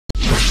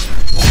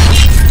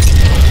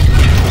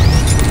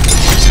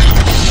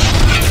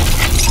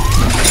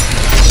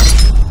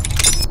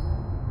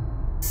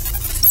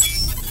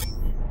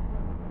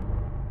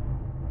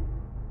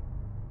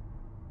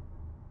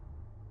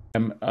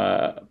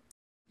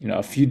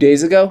a few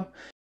days ago.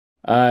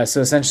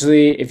 So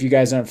essentially, if you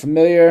guys aren't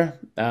familiar,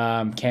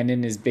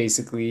 Canon is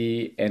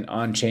basically an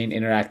on-chain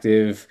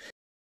interactive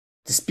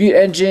dispute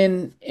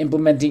engine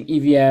implementing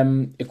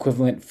EVM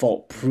equivalent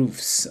fault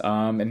proofs.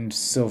 And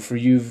so for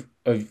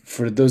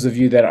those of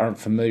you that aren't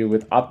familiar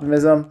with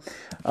Optimism,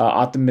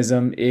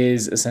 Optimism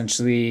is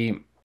essentially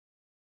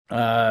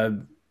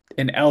an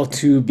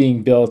L2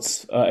 being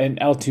built, an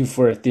L2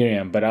 for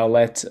Ethereum. But I'll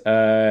let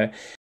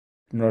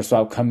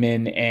Northswap come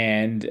in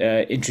and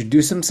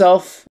introduce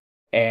himself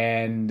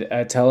and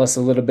tell us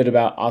a little bit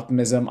about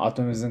Optimism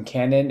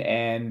Canon,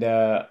 and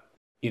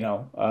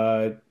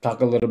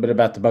talk a little bit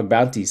about the bug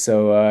bounty.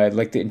 So I'd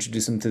like to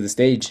introduce him to the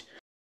stage.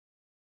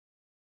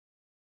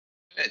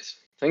 Great.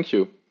 Thank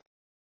you.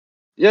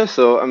 Yeah,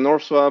 so I'm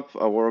Northswap.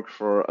 I work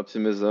for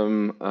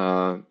Optimism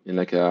in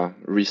like a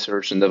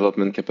research and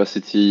development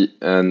capacity,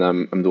 and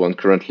I'm the one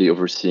currently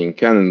overseeing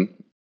Canon,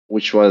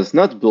 which was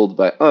not built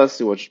by us.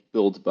 It was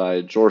built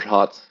by George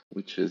Hott,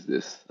 which is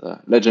this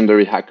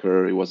legendary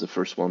hacker. He was the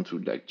first one to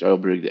like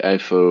jailbreak the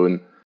iPhone,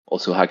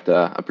 also hacked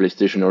a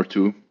PlayStation or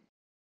two.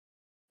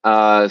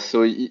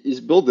 So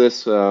he's built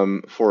this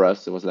for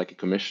us. It was like a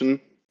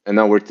commission, and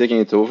now we're taking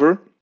it over.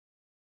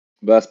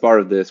 But as part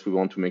of this, we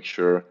want to make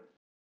sure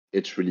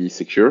it's really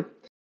secure.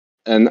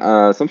 And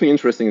something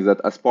interesting is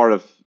that as part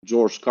of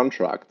George's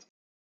contract,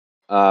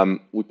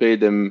 we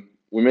made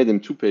him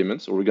two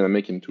payments, or we're gonna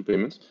make him two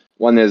payments.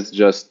 One is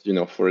just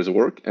for his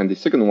work, and the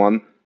second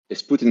one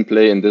is put in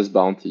play in this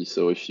bounty.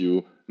 So if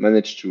you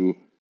manage to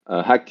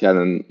hack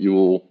Canon,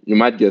 you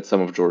might get some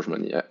of George's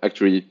money.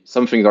 Actually,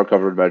 some things are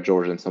covered by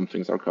George, and some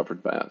things are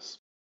covered by us.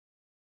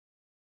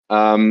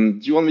 Do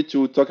you want me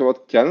to talk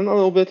about Canon a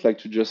little bit, like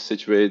to just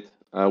situate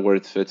where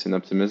it fits in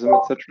Optimism,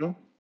 etc.?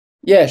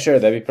 Yeah, sure,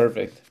 that'd be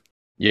perfect.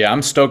 Yeah,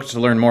 I'm stoked to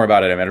learn more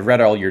about it. I mean, I've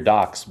read all your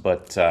docs,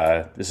 but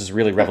this is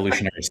really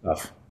revolutionary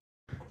stuff.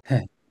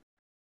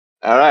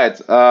 All right.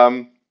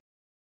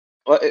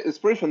 Well, it's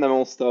pretty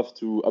fundamental stuff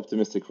to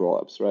optimistic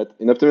rollups, right?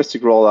 In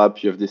optimistic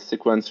rollup, you have this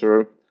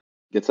sequencer,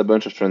 gets a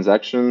bunch of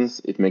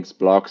transactions, it makes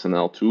blocks on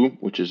L2,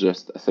 which is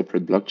just a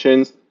separate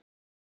blockchains,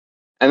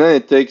 and then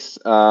it takes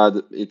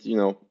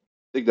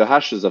take the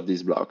hashes of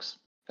these blocks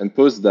and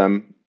post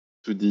them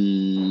to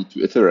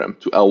Ethereum,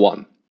 to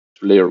L1,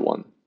 to layer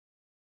 1.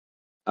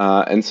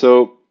 And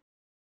so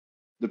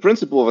the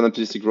principle of an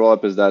optimistic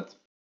rollup is that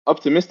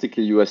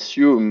optimistically you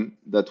assume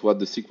that what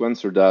the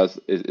sequencer does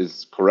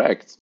is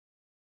correct.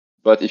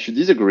 But if you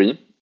disagree,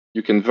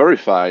 you can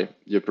verify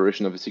the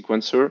operation of a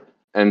sequencer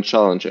and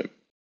challenge him.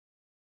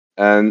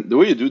 And the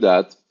way you do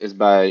that is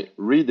by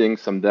reading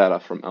some data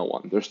from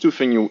L1. There's two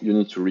things you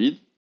need to read.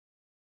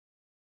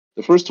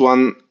 The first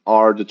one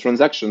are the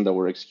transactions that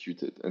were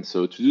executed. And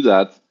so to do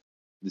that,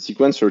 the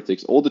sequencer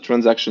takes all the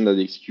transactions that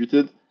he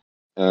executed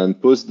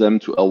and posts them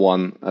to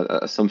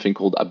L1 as something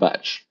called a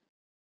batch.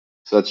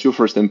 So that's your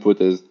first input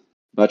is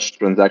batch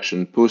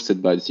transaction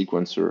posted by the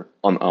sequencer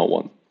on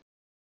L1.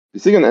 The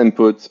second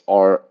input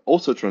are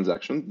also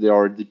transactions. They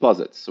are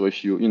deposits. So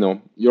if you're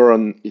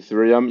on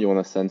Ethereum, you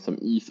want to send some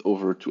ETH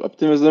over to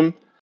Optimism,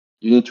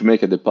 you need to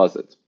make a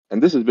deposit.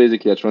 And this is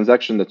basically a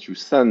transaction that you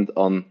send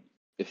on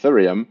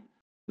Ethereum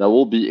that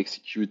will be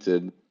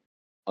executed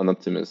on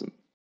Optimism.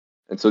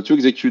 And so to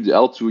execute the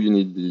L2, you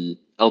need the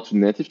L2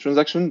 native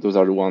transaction. Those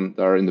are the ones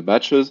that are in the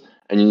batches.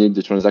 And you need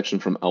the transaction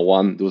from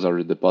L1. Those are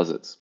the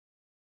deposits.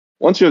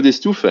 Once you have these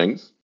two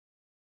things,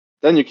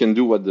 then you can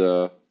do what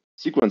the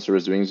sequencer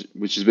is doing,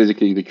 which is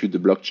basically execute the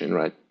blockchain,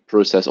 right?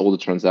 Process all the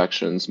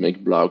transactions,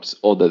 make blocks,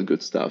 all that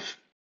good stuff.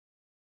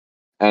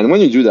 And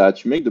when you do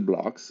that, you make the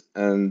blocks,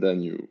 and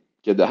then you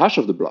get the hash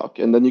of the block,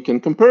 and then you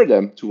can compare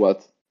them to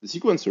what the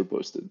sequencer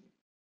posted.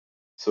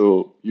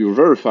 So you're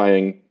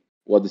verifying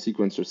what the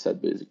sequencer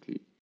said,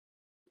 basically.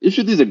 If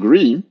you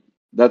disagree,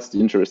 that's the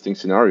interesting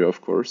scenario,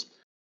 of course.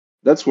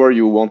 That's where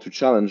you want to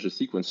challenge the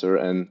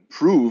sequencer and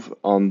prove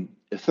on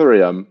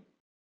Ethereum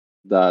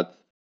that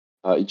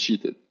it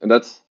cheated. And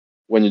that's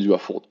when you do a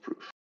fault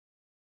proof.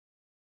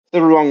 Is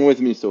everyone with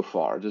me so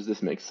far? Does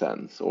this make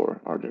sense? Or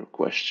are there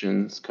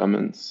questions,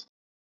 comments?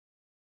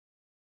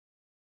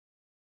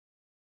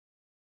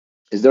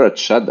 Is there a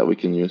chat that we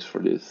can use for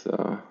this?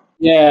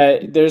 Yeah,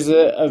 there's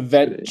a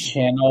event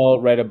channel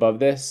right above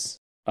this,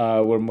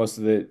 where most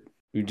of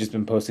we've just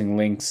been posting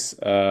links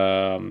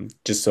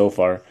just so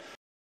far.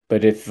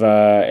 But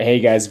hey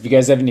guys, if you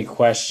guys have any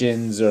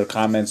questions or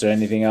comments or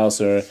anything else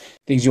or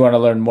things you want to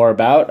learn more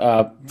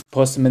about,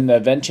 post them in the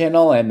event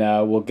channel, and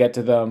we'll get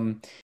to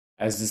them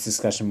as this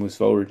discussion moves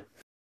forward.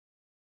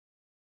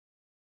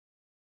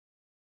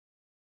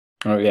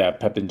 Oh yeah,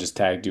 Pepin just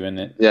tagged you in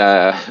it.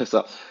 Yeah.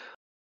 So,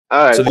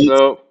 all right.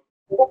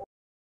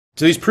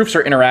 So these proofs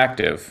are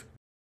interactive.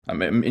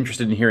 I'm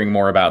interested in hearing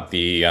more about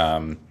the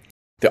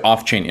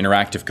off-chain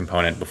interactive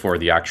component before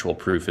the actual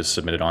proof is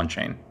submitted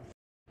on-chain.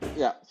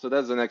 Yeah, so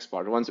that's the next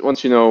part.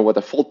 Once you know what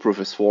a fault proof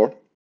is for,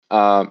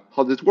 how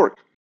does it work?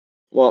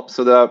 Well,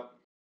 so the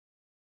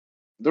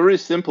really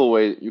simple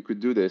way you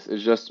could do this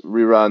is just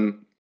rerun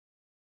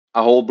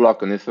a whole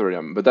block on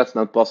Ethereum, but that's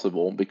not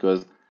possible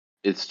because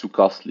it's too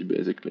costly,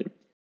 basically.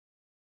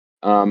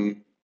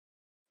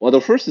 what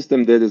our first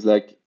system did is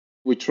like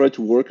we tried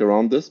to work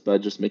around this by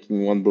just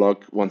making one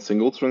block, one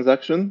single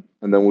transaction,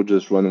 and then we'll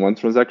just run one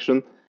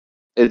transaction.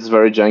 It's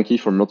very janky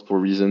for multiple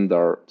reasons that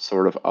are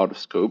sort of out of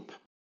scope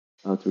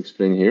to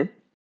explain here.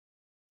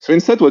 So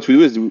instead, what we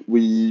do is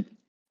we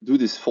do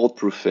this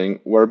fault-proof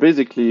thing where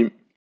basically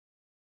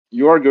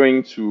you are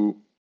going to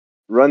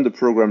run the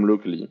program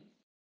locally,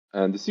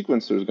 and the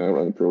sequencer is going to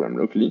run the program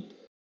locally,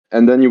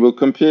 and then you will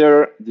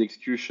compare the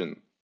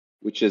execution,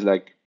 which is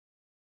like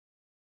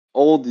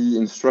all the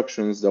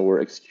instructions that were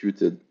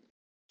executed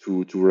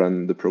to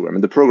run the program.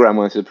 And the program,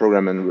 when I say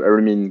program, and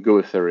I mean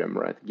Go Ethereum,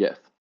 right?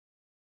 Geth,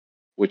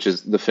 which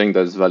is the thing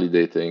that's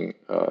validating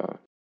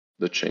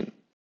the chain.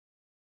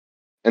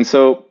 And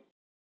so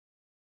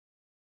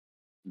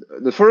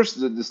the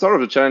start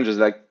of the challenge is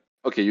like,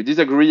 okay, you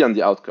disagree on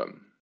the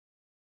outcome.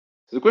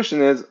 So the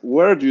question is,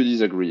 where do you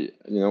disagree?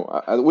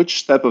 At which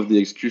step of the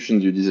execution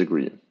do you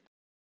disagree?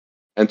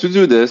 And to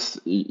do this,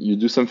 you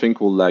do something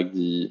called like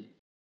the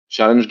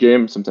challenge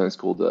game, sometimes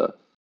called the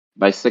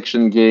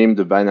bisection game,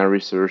 the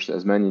binary search,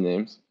 has many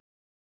names.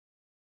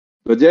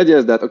 But the idea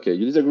is that, okay,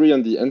 you disagree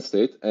on the end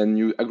state and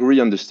you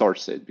agree on the start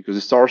state, because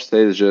the start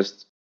state is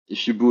just,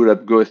 if you boot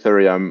up Go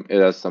Ethereum,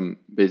 it has some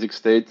basic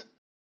state,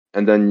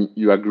 and then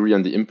you agree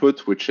on the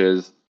input, which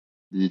is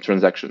the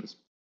transactions.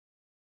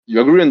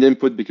 You agree on the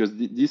input because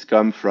these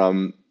come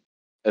from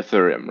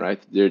Ethereum,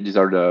 right? These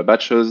are the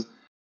batches,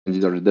 and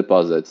these are the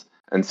deposits.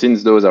 And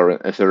since those are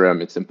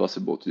Ethereum, it's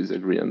impossible to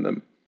disagree on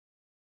them.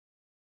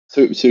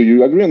 So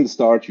you agree on the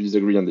start, you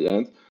disagree on the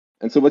end.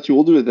 And so what you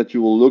will do is that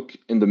you will look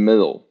in the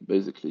middle,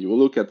 basically. You will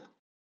look at,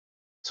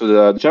 so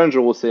the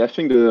challenger will say, I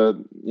think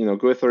Go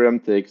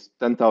Ethereum takes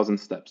 10,000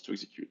 steps to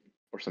execute,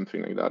 or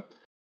something like that.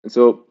 And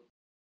so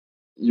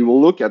you will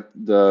look at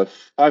the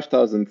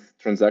 5,000th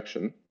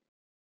transaction,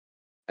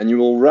 and you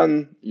will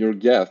run your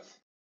Geth.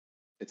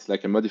 It's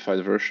like a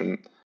modified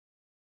version.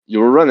 You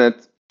will run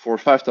it for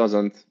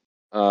 5,000.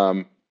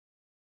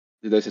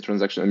 Did I say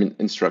transaction? I mean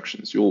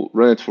instructions. You'll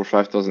run it for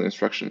 5,000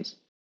 instructions.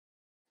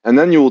 And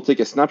then you will take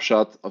a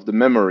snapshot of the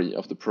memory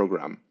of the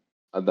program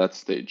at that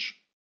stage.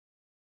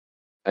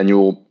 And you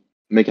will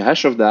make a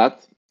hash of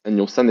that, and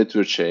you'll send it to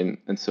a chain.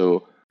 And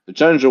so the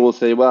challenger will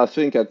say, well, I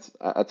think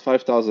at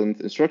 5,000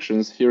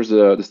 instructions, here's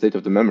the state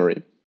of the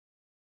memory.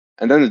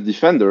 And then the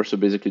defender, so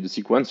basically the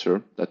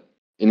sequencer that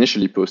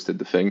initially posted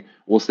the thing,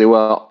 will say,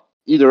 well,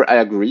 either I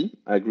agree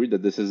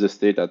that this is the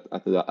state at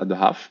the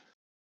half,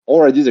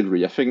 or I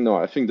disagree. I think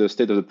the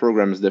state of the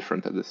program is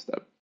different at this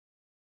step.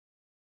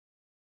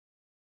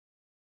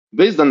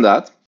 Based on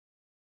that,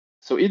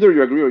 so either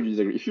you agree or you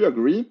disagree. If you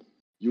agree,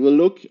 you will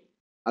look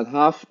at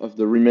half of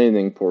the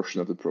remaining portion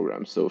of the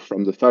program. So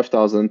from the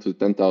 5,000 to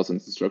 10,000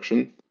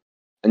 instruction,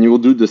 and you will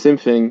do the same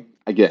thing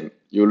again.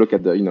 You will look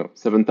at the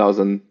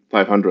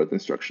 7,500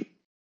 instruction.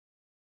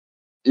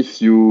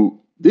 If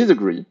you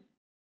disagree,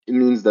 it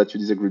means that you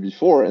disagree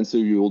before, and so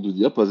you will do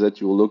the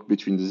opposite. You will look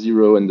between the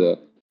 0 and the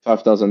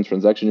 5,000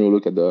 transaction. You will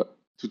look at the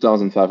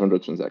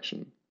 2,500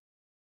 transaction.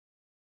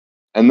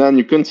 And then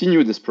you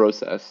continue this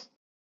process.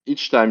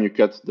 Each time you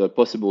cut the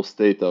possible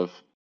state of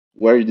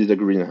where you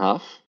disagree in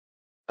half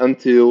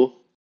until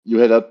you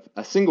head up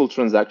a single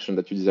transaction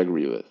that you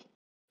disagree with.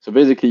 So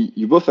basically,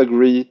 you both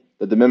agree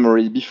that the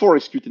memory before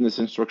executing this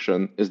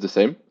instruction is the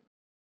same,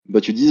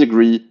 but you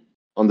disagree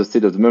on the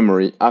state of the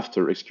memory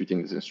after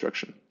executing this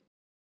instruction.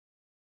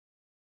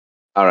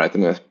 All right,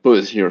 I'm going to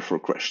pause here for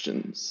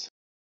questions.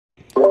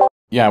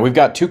 Yeah, we've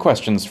got 2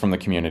 questions from the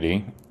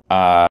community.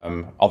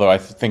 Although I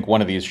think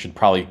one of these should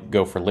probably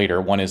go for later.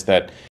 One is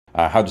that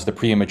how does the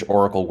pre-image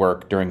oracle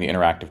work during the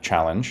interactive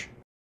challenge?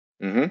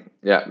 Mm-hmm.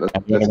 Yeah, let's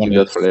keep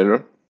that for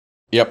later.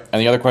 Yep, and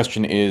the other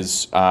question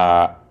is,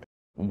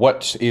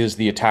 what is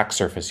the attack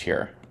surface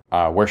here?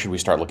 Where should we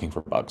start looking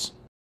for bugs?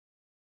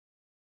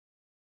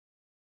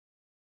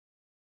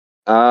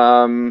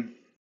 I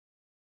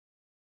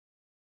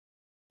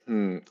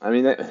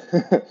mean,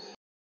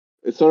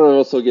 it's sort of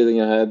also getting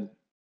ahead.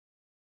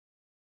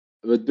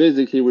 But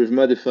basically, we've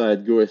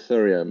modified Go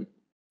Ethereum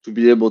to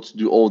be able to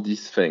do all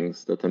these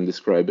things that I'm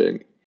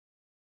describing.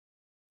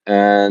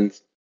 And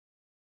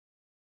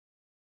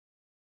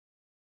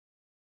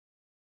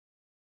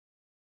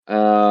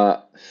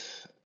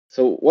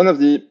so one of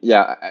the,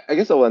 I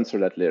guess I'll answer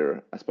that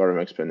later as part of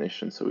my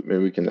explanation. So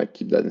maybe we can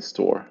keep that in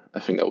store.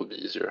 I think that would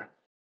be easier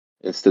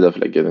instead of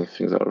getting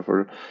things out of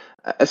order.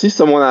 I see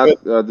someone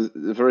asked a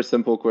very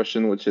simple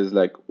question, which is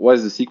what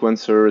is the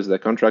sequencer? Is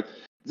that contract?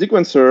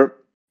 Sequencer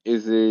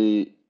is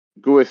a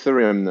Go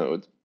Ethereum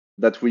node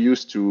that we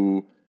use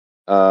to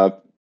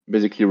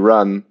basically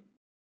run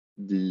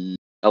the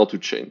L2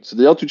 chain. So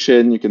the L2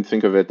 chain, you can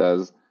think of it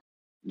as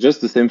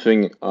just the same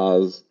thing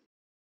as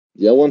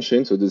the L1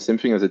 chain, so the same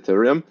thing as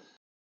Ethereum.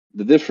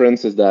 The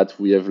difference is that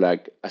we have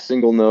a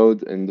single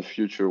node. In the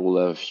future,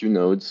 we'll have a few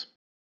nodes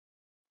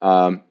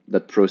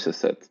that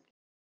process it.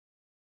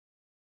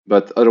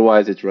 But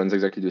otherwise, it runs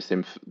exactly the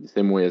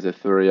same way as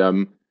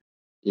Ethereum.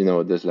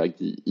 There's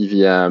the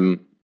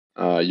EVM.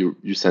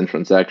 You send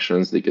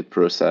transactions, they get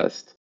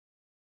processed.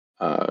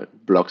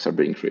 Blocks are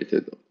being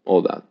created,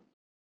 all that.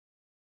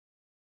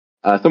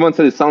 Someone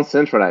said it sounds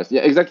centralized.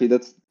 Yeah, exactly.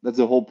 That's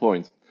the whole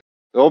point.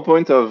 The whole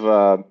point of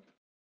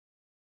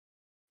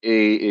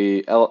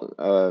a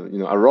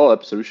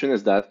rollup solution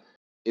is that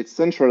it's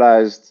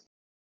centralized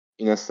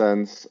in a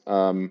sense.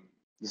 The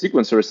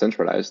sequencer is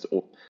centralized.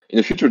 Or in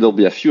the future, there'll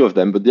be a few of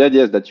them, but the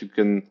idea is that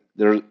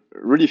there are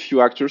really few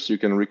actors, so you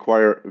can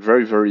require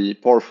very, very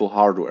powerful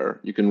hardware.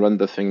 You can run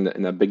the thing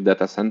in a big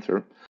data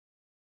center.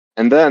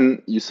 And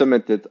then you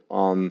submit it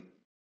on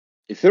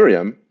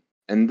Ethereum,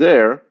 and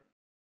there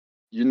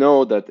you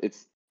know that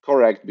it's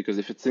correct, because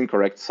if it's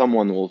incorrect,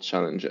 someone will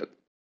challenge it.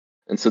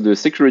 And so the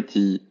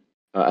security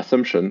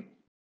assumption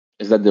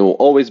is that there will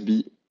always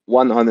be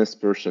one honest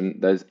person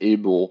that is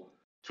able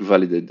to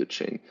validate the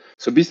chain.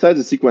 So besides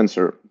the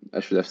sequencer, I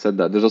should have said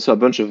that, there's also a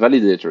bunch of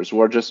validators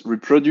who are just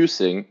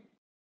reproducing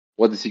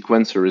what the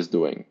sequencer is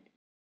doing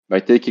by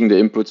taking the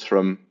inputs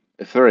from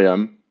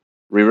Ethereum,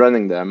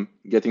 rerunning them,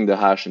 getting the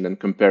hash, and then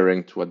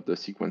comparing to what the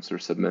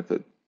sequencer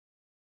submitted.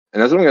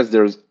 And as long as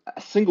there's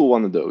a single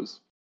one of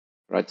those,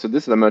 right? So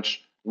this is a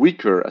much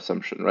weaker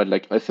assumption, right?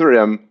 Like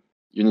Ethereum,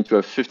 you need to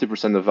have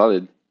 50% of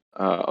valid,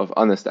 of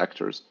honest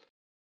actors.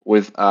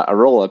 With a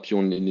rollup, you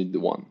only need the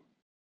one.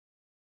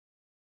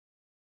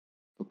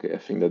 Okay, I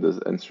think that does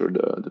answer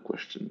the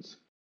questions.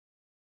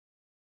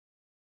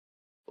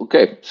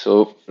 Okay,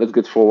 so let's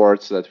get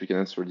forward so that we can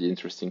answer the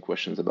interesting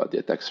questions about the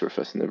attack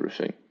surface and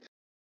everything.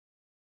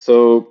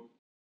 So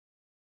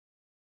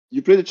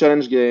you play the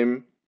challenge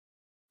game,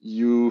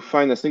 you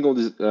find a single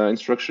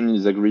instruction you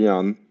disagree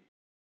on,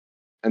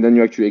 and then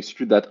you actually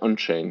execute that on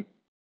chain.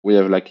 We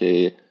have like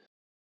a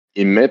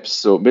MIPS.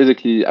 So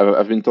basically,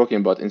 I've been talking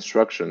about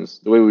instructions.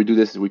 The way we do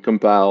this is we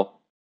compile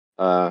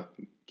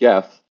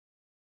geth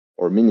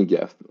or mini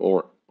geth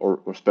or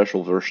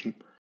special version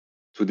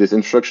to this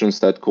instruction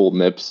set called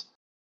MIPS.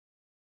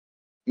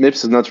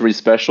 MIPS is not really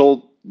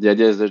special. The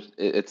idea is that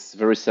it's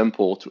very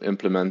simple to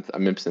implement a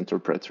MIPS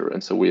interpreter.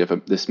 And so we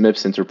have this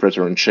MIPS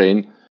interpreter on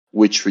chain,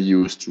 which we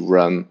use to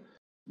run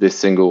this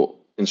single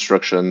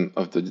instruction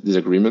of the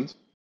disagreement.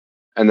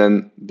 And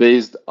then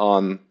based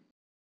on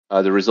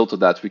the result of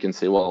that, we can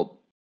say, well,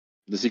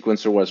 the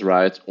sequencer was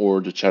right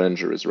or the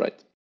challenger is right.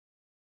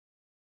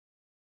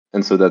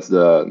 And so that's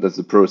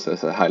the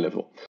process at high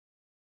level.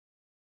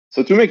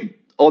 So to make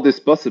all this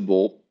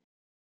possible,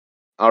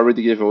 I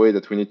already gave away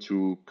that we need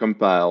to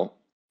compile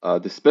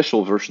the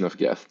special version of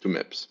geth to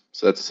MIPS.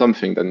 So that's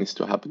something that needs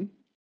to happen.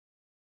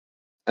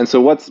 And so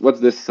what's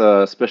this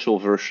special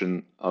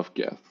version of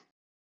geth?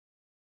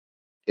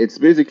 It's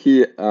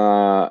basically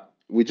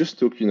we just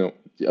took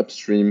the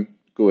upstream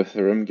Go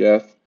Ethereum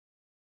geth.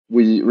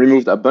 We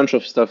removed a bunch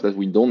of stuff that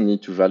we don't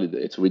need to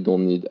validate. So we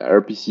don't need a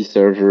RPC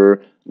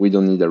server, we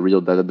don't need a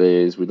real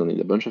database, we don't need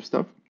a bunch of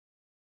stuff.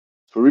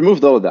 So we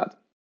removed all of that.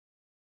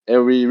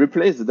 And we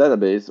replaced the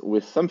database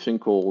with something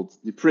called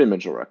the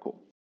preimage oracle.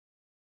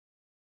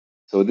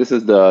 So this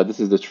is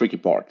the tricky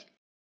part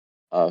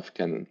of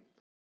Canon.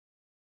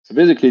 So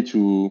basically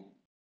to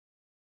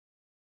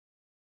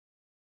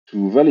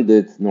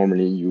validate,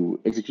 normally you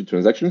execute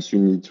transactions, you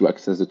need to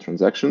access the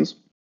transactions.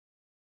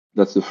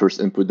 That's the first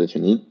input that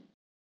you need.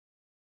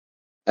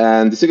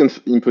 And the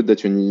second input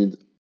that you need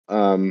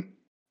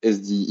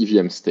is the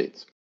EVM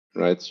state,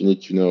 right? You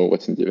need to know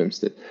what's in the EVM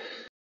state.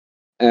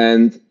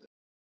 And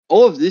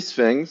all of these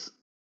things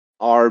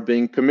are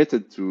being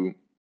committed to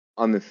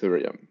on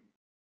Ethereum.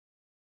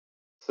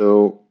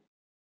 So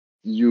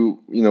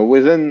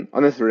within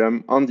on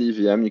Ethereum, on the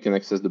EVM, you can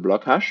access the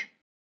block hash.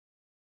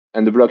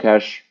 And the block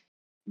hash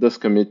does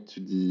commit to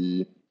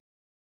the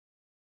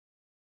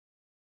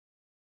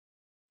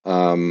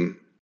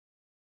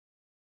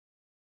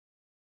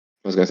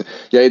I was gonna say,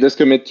 yeah, it does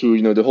commit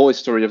to the whole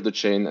history of the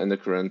chain and the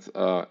current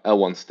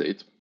L1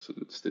 state, so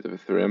the state of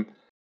Ethereum.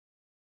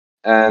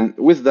 And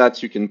with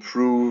that, you can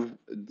prove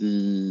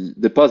the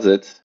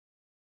deposit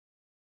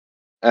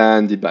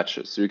and the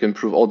batches. So you can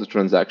prove all the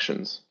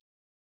transactions.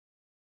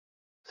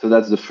 So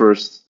that's the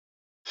first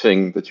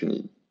thing that you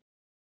need.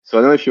 So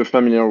I don't know if you're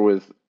familiar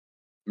with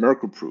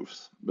Merkle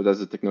proofs, but that's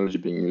the technology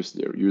being used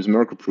there. You use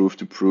Merkle proof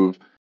to prove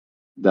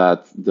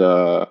that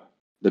the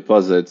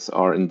deposits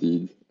are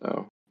indeed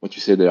what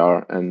you say they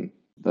are, and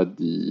that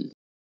the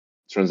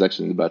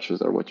transactions in the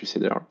batches are what you say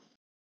they are.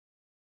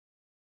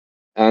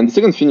 And the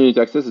second thing you need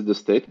to access is the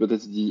state, but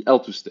it's the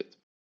L2 state.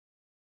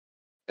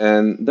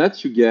 And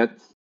that you get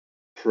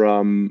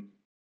from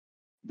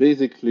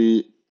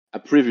basically a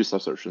previous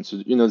assertion. So,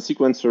 the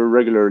sequencer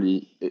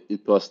regularly,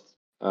 it posts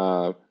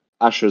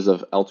hashes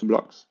of L2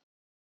 blocks.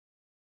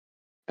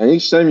 And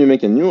each time you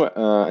make a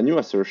new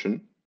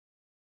assertion,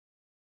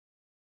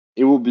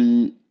 it will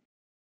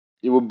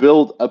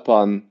build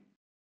upon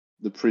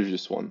the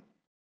previous one.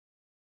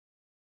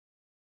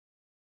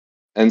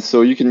 And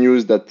so you can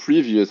use that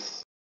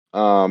previous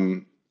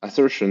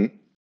assertion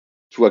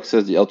to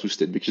access the L2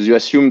 state, because you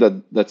assume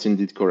that that's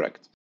indeed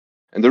correct.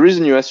 And the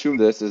reason you assume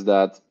this is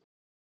that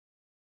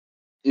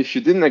if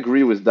you didn't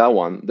agree with that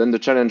one, then the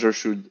challenger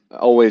should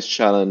always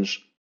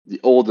challenge the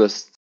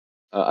oldest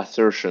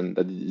assertion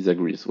that he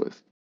disagrees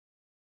with.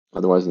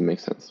 Otherwise, it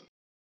makes sense.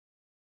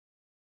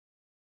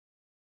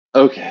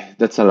 Okay,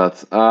 that's a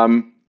lot.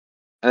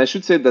 And I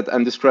should say that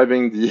I'm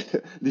describing the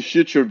the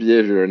future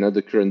behavior, not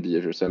the current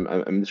behavior. So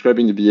I'm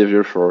describing the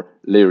behavior for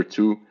layer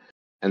 2,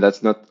 and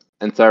that's not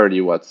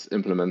entirely what's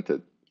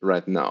implemented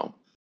right now.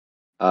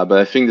 But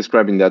I think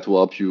describing that will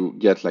help you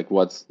get like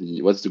what's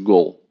the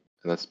goal,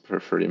 and that's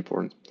pretty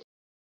important.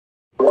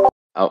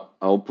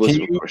 I'll post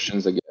some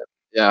questions again.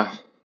 Yeah.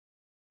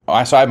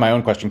 Oh, so I have my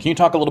own question. Can you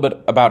talk a little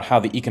bit about how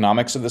the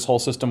economics of this whole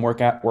system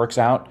works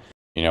out?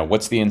 You know,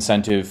 what's the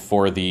incentive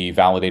for the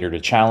validator to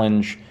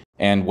challenge,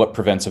 and what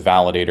prevents a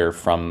validator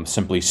from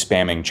simply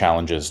spamming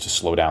challenges to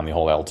slow down the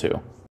whole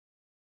L2?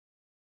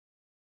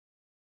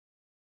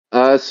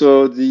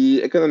 So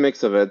the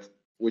economics of it,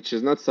 which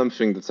is not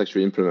something that's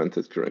actually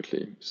implemented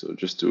currently. So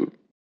just to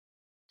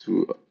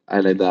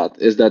highlight that,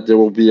 is that there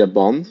will be a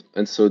bond,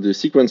 and so the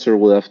sequencer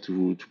will have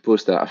to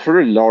post a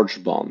very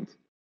large bond.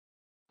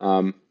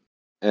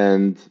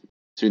 And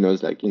so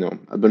it's like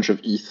a bunch of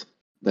ETH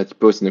that you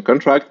post in a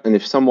contract, and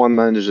if someone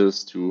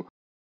manages to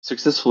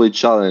successfully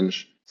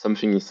challenge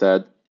something he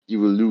said, he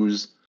will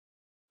lose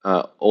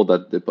all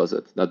that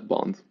deposit, that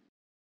bond.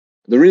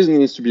 The reason it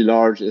needs to be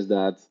large is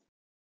that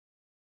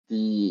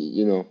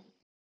the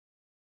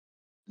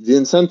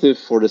incentive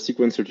for the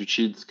sequencer to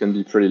cheat can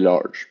be pretty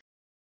large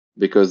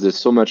because there's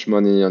so much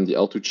money on the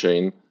L2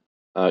 chain.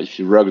 If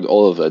you rugged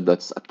all of it,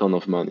 that's a ton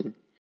of money.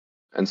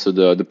 And so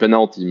the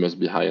penalty must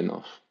be high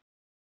enough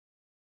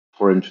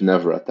for him to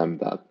never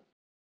attempt that.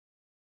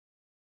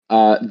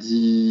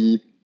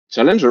 The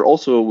challenger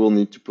also will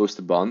need to post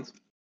a bond.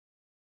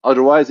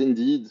 Otherwise,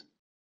 indeed,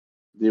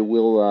 they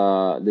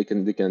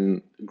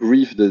can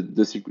grieve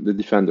the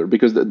defender,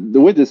 because the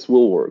way this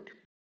will work,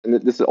 and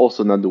this is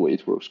also not the way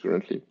it works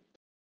currently,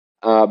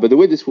 but the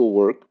way this will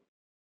work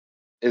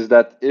is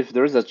that if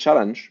there is a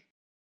challenge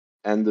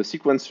and the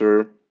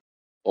sequencer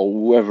or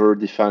whoever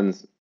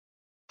defends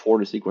for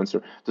the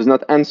sequencer does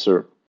not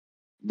answer,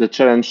 the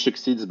challenge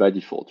succeeds by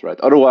default, right?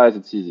 Otherwise,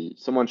 it's easy.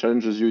 Someone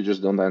challenges you,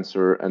 just don't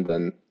answer, and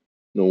then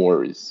no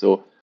worries.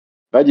 So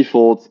by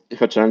default,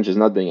 if a challenge is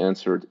not being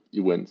answered, he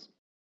wins.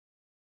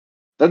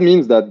 That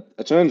means that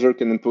a challenger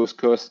can impose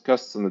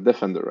costs on the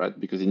defender, right?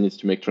 Because he needs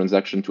to make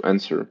transaction to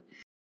answer.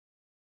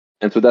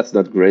 And so that's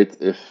not great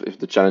if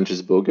the challenge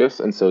is bogus.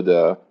 And so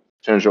the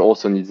challenger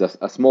also needs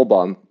a small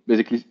bond,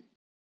 basically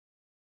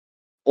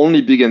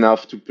only big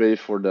enough to pay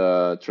for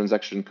the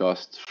transaction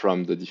cost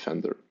from the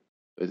defender,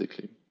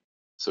 basically.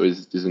 So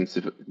it's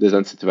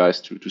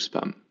disincentivized to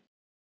spam.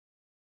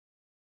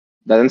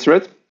 That answer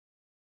it?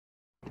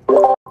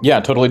 Yeah,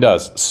 it totally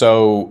does.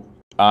 So,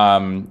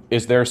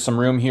 is there some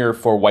room here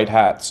for white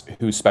hats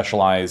who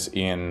specialize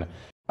in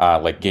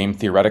like game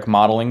theoretic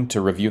modeling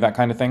to review that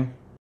kind of thing?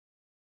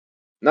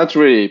 Not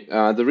really.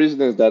 The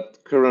reason is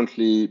that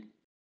currently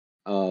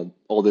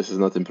all this is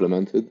not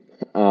implemented.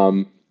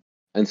 And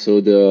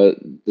so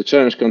the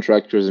challenge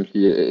contract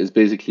currently is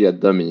basically a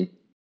dummy,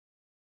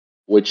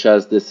 which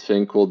has this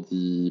thing called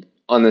the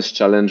honest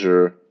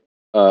defender,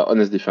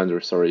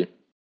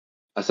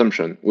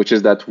 assumption, which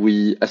is that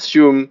we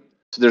assume,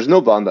 so there's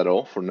no bond at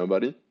all for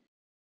nobody.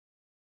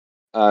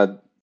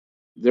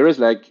 There is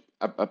like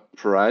a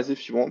prize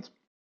if you want.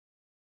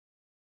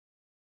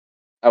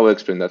 I will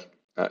explain that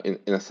in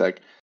a sec.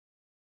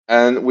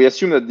 And we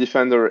assume that the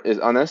defender is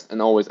honest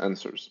and always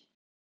answers.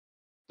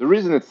 The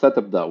reason it's set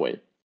up that way,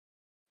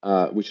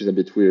 which is a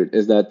bit weird,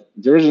 is that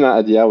the original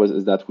idea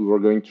is that we were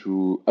going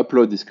to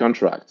upload these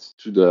contracts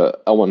to the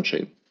L1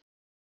 chain.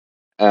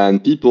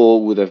 And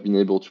people would have been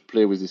able to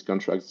play with these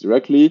contracts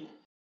directly.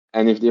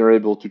 And if they are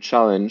able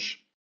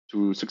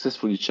to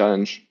successfully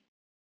challenge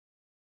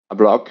a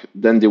block,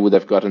 then they would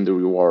have gotten the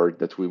reward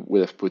that we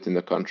would have put in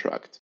the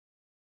contract.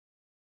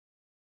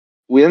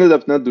 We ended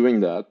up not doing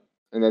that,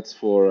 and that's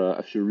for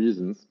a few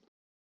reasons.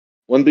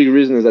 One big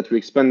reason is that we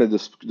expanded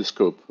the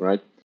scope,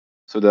 right?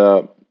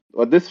 So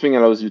what this thing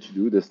allows you to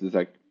do, this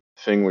like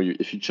thing where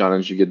if you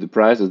challenge, you get the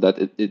prize, is that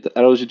it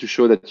allows you to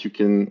show that you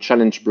can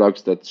challenge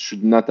blocks that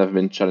should not have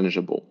been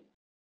challengeable.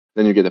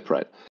 Then you get a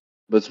prize.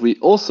 But we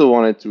also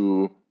wanted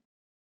to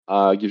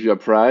give you a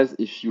prize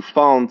if you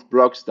found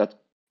blocks that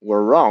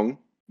were wrong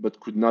but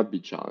could not be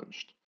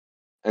challenged.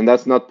 And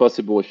that's not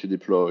possible if you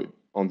deploy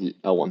on the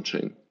L1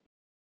 chain.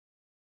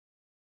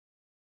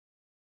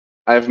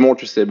 I have more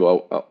to say,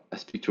 but I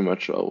speak too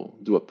much, so I'll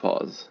do a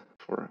pause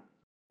for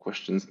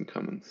questions and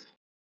comments.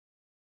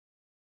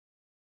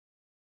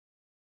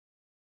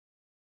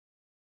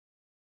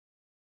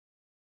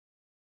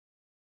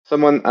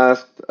 Someone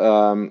asked,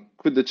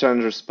 could the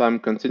challenger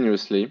spam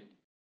continuously?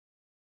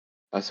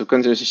 So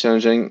continuously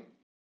challenging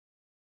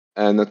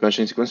and not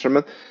mentioning sequence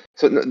format.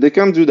 So no, they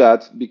can't do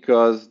that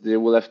because they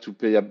will have to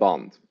pay a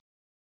bond.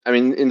 I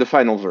mean, in the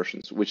final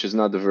versions, which is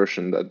not the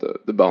version that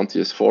the bounty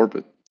is for,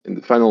 but in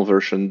the final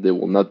version, they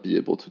will not be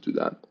able to do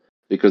that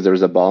because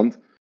there's a bond,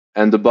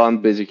 and the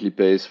bond basically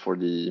pays for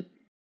the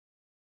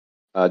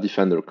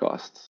defender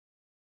costs.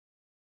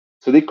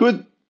 So they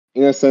could,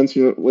 in a sense,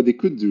 what they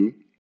could do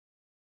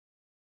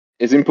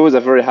is impose a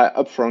very high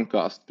upfront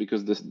cost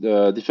because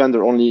the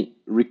defender only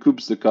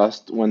recoups the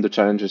cost when the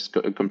challenge is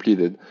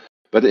completed.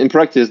 But in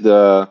practice,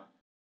 the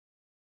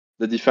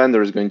the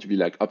defender is going to be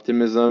like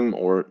Optimism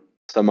or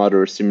some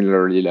other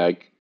similarly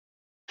like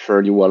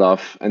fairly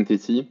well-off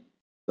entity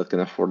that can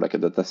afford like a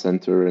data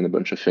center and a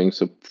bunch of things.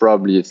 So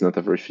probably it's not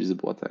a very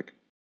feasible attack.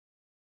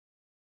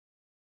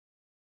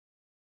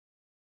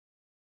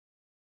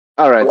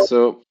 All right,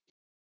 so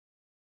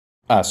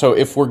so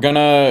if we're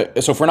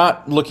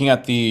not looking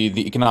at the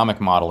economic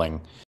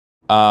modeling,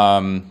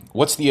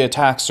 what's the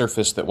attack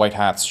surface that white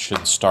hats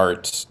should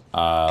start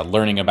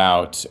learning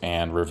about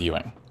and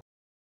reviewing?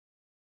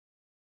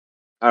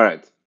 all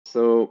right,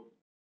 so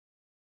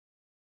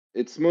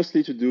it's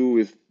mostly to do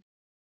with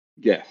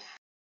Geth.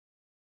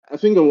 I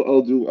think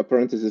I'll do a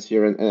parenthesis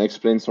here and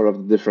explain sort of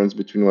the difference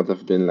between what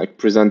I've been like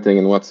presenting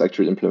and what's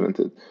actually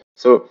implemented.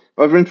 So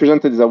what I've been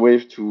presented is a way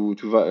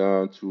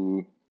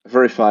to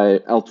verify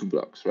L2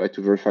 blocks, right?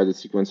 To verify the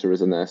sequencer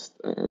is a nest,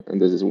 and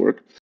does this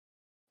work?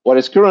 What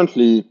is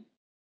currently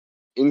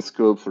in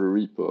scope for the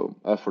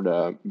repo, for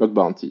the bug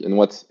bounty, and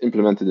what's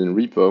implemented in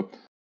repo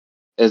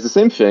is the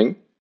same thing,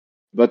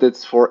 but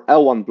it's for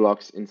L1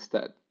 blocks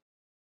instead.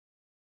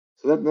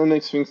 So that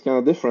makes things kind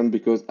of different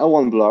because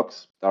L1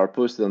 blocks that are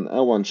posted on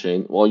L1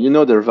 chain, well, you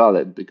know they're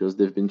valid because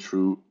they've been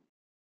through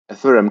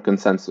Ethereum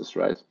consensus,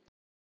 right?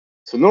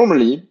 So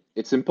normally,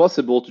 it's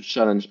impossible to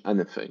challenge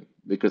anything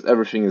because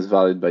everything is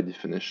valid by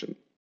definition.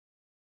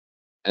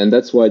 And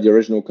that's why the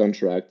original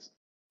contract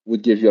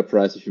would give you a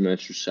price if you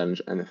manage to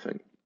challenge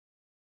anything.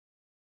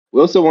 We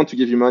also want to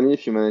give you money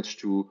if you manage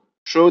to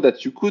show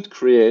that you could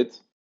create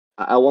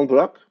a L1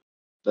 block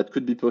that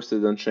could be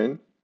posted on chain,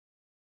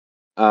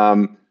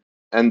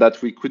 and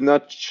that we could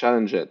not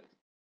challenge it.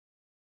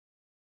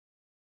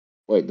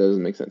 Wait, that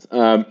doesn't make sense.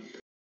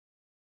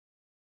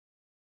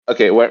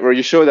 Okay, where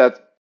you show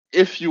that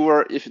if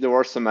there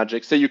were some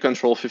magic, say you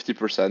control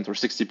 50% or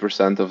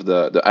 60% of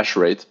the hash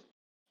rate,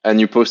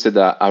 and you posted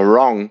a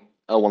wrong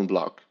L1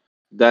 block,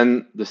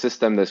 then the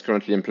system that's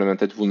currently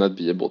implemented will not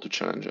be able to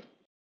challenge it.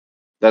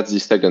 That's the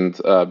second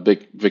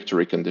big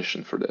victory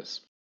condition for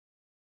this.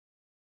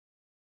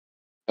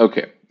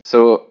 Okay,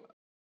 so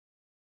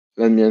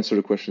let me answer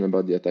the question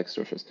about the attack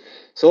surface.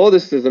 So all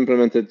this is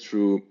implemented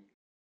through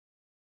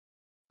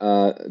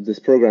this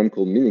program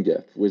called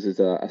MiniGeth, which is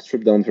a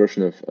stripped down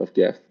version of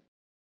Geth,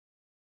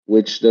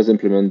 which does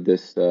implement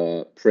this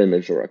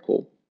preimage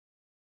oracle.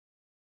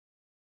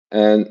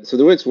 And so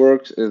the way it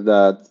works is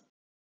that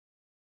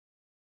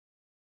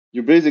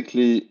you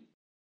basically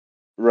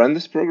run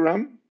this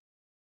program,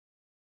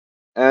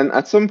 and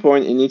at some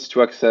point it needs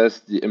to access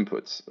the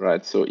inputs,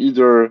 right? So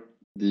either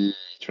the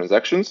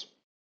transactions,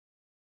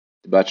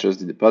 the batches,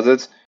 the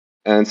deposits,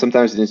 and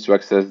sometimes it needs to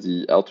access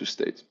the L2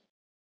 state.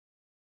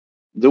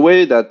 The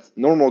way that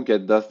normal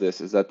get does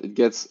this is that it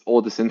gets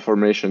all this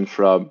information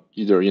from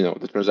either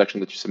the transaction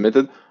that you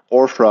submitted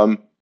or from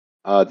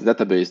the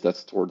database that's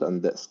stored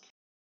on disk.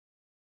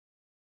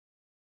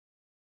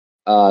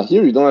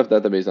 Here you don't have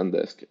database on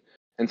disk,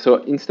 and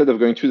so instead of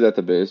going to the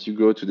database, you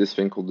go to this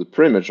thing called the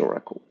preimage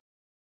oracle.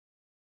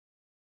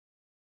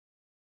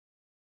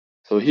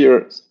 So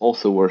here's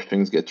also where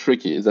things get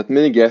tricky: is that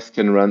MiniGeth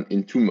can run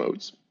in two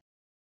modes.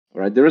 All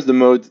right, there is the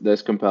mode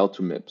that's compiled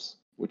to MIPS,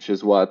 which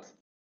is what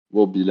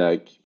will be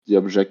like the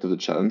object of the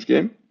challenge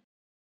game.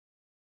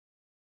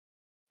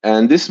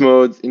 And in this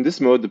mode,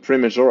 the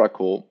preimage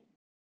oracle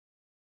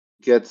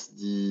gets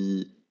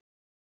the...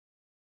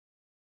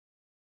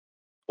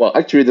 Well,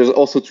 actually, there's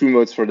also two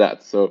modes for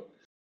that. So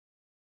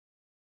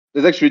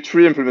there's actually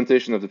three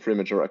implementations of the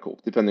preimage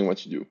oracle, depending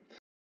what you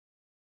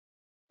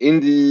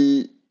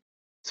do.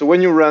 So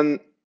when you run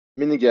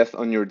MiniGeth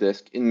on your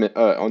disk,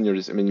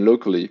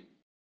 locally,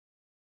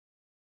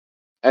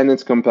 and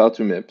it's compiled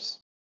to MIPS,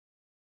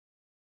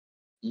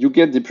 you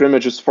get the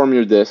preimages from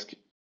your disk,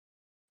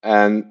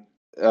 and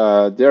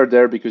they're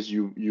there because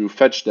you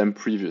fetched them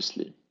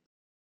previously.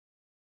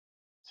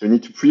 So you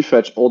need to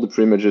prefetch all the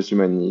preimages you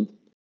might need,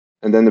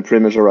 and then the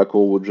preimage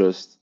oracle will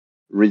just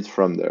read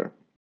from there.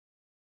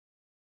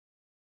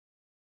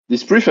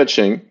 This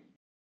prefetching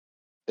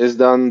is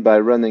done by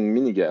running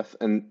MiniGeth,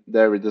 and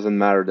there it doesn't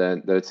matter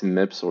that it's in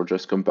MIPS or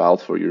just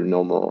compiled for your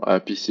normal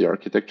PC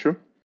architecture.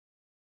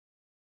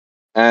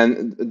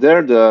 And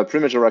there, the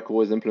preimage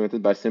oracle is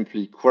implemented by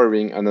simply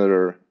querying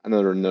another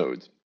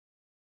node.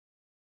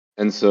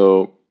 And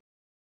so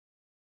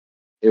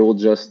it will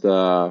just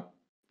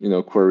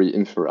query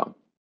infra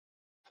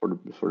for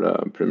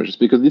the preimages,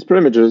 because these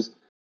preimages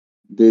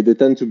they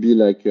tend to be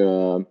like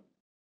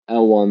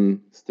L1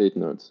 state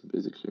nodes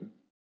basically.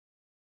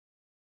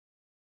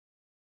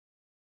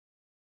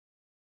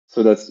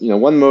 So that's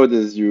one mode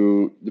is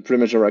the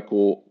preimage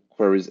oracle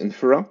queries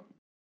infra.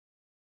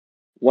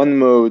 One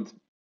mode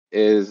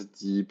is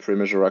the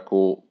preimage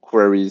oracle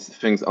queries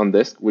things on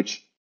disk,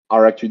 which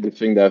are actually the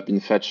thing that have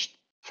been fetched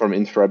from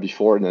infra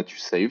before and that you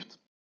saved.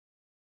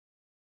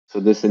 So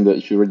this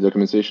if you read the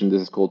documentation,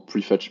 this is called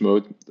prefetch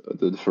mode,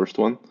 the first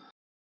one.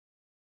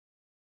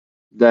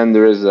 Then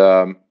there is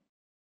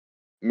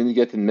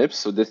MiniGeth in MIPS.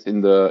 So this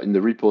in the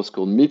repo is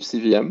called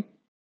MIPS-CVM.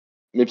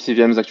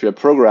 MIPS-CVM is actually a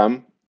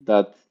program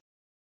that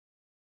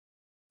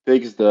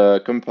takes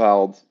the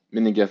compiled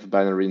MiniGeth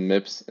binary in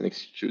MIPS and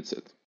executes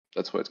it.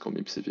 That's why it's called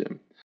MIPCVM.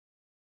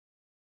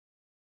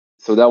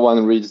 So that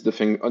one reads the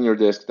thing on your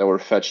disk that were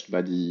fetched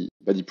by the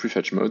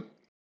prefetch mode.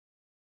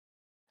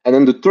 And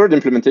then the third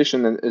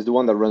implementation is the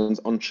one that runs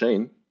on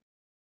chain,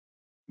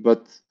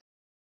 but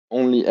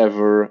only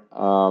ever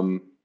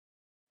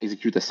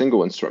execute a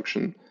single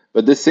instruction.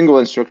 But this single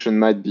instruction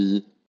might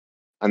be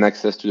an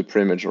access to the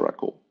preimage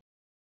oracle.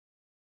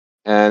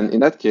 And in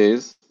that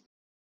case,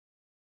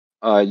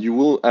 you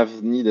will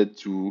have needed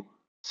to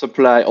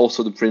supply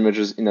also the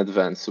preimages in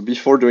advance. So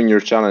before doing your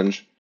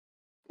challenge,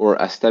 or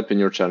a step in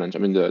your challenge, I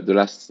mean the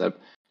last step,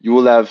 you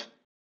will have,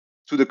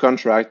 to the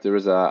contract, there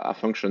is a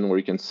function where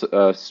you can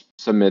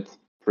submit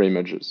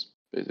preimages,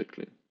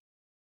 basically.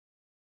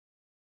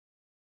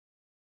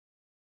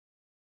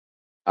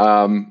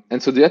 And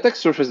so the attack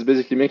surface is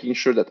basically making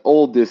sure that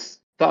all this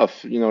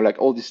stuff, like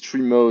all these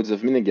three modes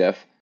of minigaff,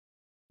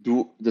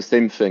 do the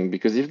same thing,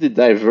 because if they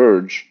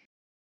diverge,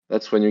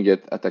 that's when you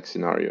get attack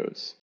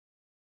scenarios.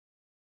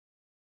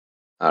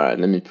 All right,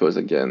 let me pause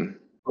again.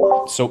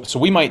 So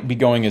we might be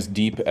going as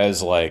deep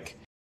as like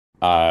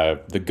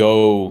the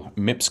Go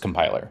MIPS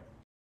compiler.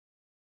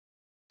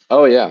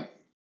 Oh yeah,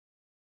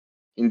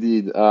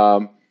 indeed.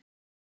 I've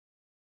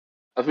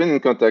been in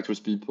contact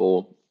with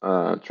people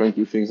trying to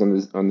do things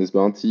on this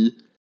bounty,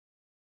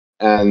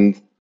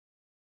 and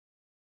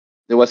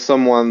there was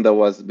someone that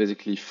was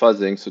basically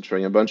fuzzing, so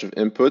trying a bunch of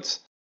inputs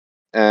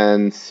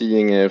and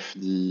seeing if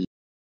the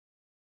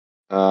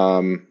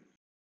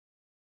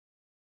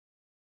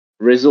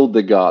result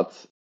they got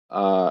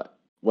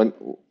when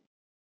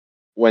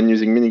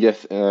using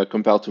minigaff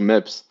compiled to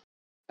MIPS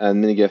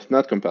and minigaff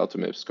not compiled to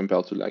MIPS,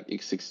 compiled to like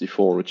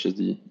x64, which is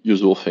the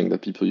usual thing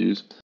that people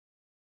use,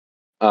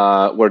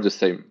 were the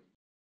same.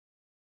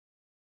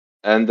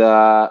 And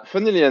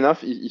funnily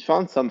enough, he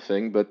found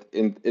something, but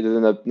it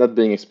ended up not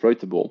being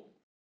exploitable.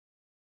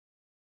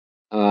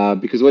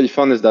 Because what he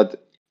found is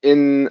that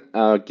in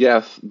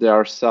Geth, there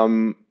are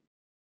some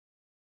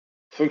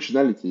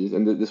functionalities,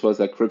 and this was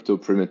a crypto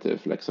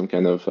primitive, like some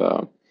kind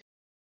of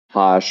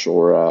hash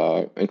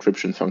or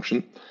encryption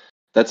function,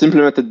 that's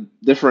implemented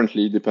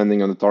differently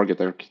depending on the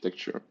target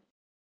architecture.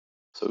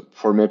 So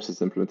for MIPS,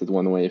 it's implemented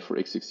one way, for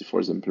x64,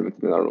 it's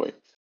implemented another way.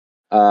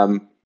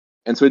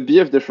 And so it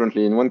behaved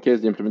differently. In one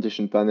case, the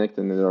implementation panicked,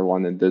 and in the other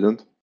one, it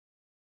didn't.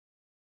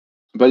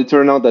 But it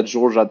turned out that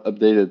George had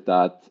updated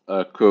that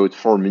code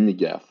for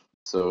minigaff.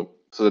 So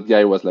that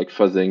guy was like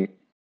fuzzing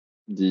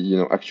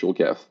the actual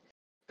gaff,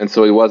 and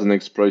so it wasn't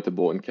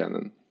exploitable in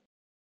Canon.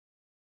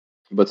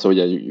 But so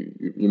yeah,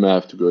 you may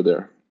have to go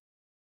there.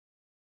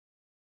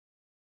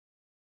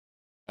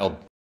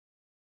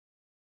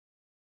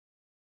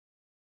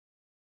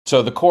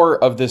 So the core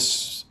of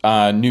this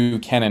new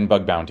Canon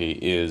bug bounty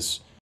is,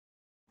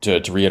 to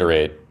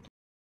reiterate,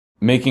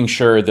 making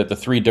sure that the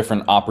three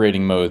different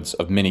operating modes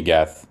of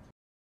minigaff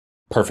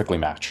perfectly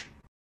match.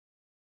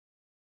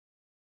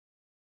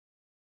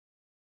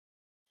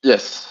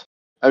 Yes,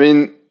 I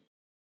mean,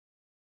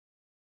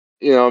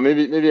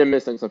 maybe I'm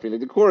missing something. Like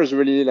the core is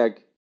really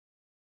like,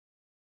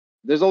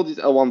 there's all these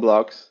L1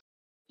 blocks.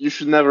 You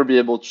should never be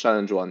able to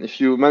challenge one.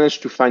 If you manage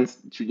to find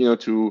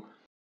to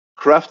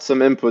craft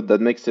some input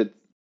that makes a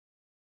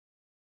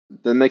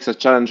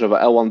challenge of a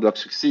L1 block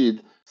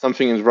succeed,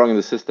 something is wrong in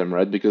the system,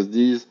 right? Because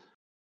these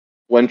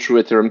went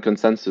through Ethereum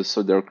consensus,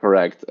 so they're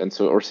correct, and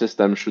so our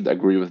system should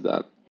agree with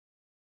that.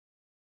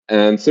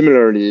 And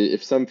similarly,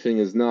 if something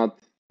is not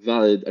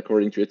valid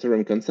according to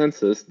Ethereum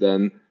consensus,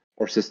 then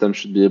our system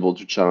should be able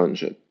to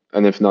challenge it.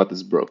 And if not,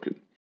 it's broken.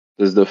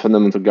 There's the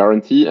fundamental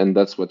guarantee, and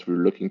that's what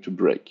we're looking to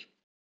break.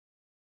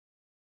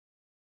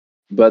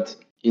 But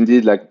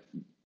indeed, like,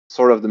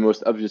 sort of the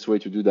most obvious way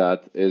to do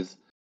that is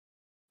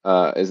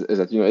that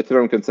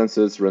Ethereum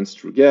consensus runs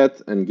through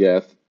Get, and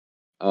Get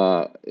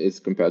is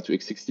compared to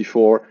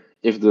x64.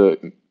 If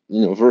the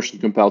version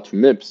compiled to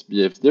MIPS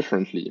behaves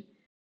differently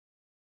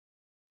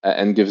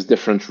and gives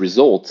different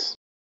results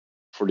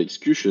for the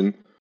execution,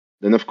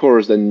 then of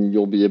course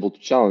you'll be able to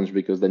challenge,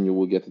 because then you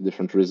will get a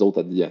different result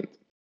at the end.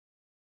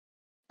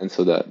 And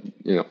so that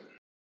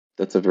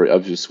that's a very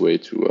obvious way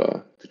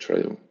to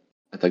try to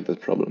attack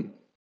that problem.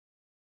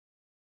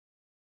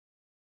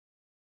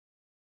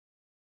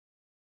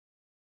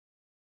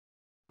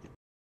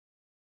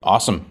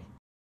 Awesome.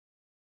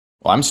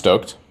 Well, I'm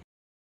stoked.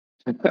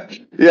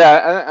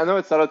 Yeah, I know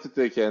it's a lot to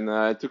take in.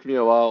 It took me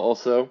a while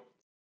also.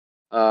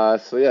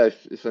 So yeah,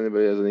 if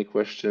anybody has any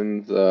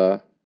questions,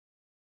 I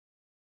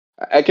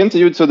can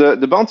tell you. So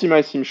the bounty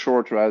might seem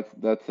short, right?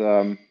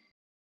 That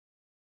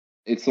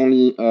it's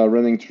only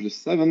running through the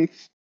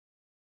 7th,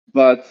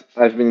 but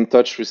I've been in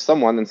touch with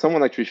someone, and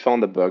someone actually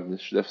found a bug. They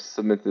should have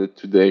submitted it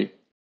today.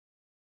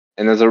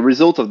 And as a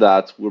result of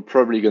that, we're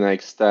probably going to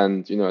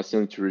extend, I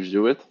still need to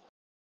review it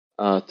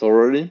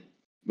thoroughly,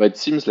 but it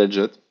seems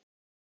legit.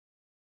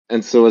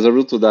 And so as a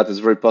result of that, it's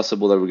very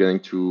possible that we're going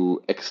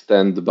to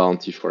extend the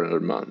bounty for another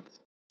month.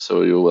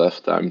 So you will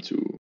have time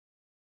to,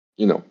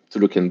 to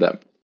look in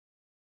depth.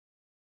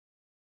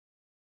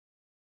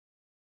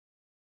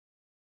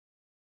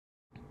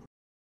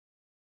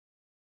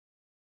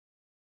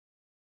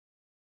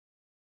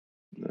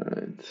 All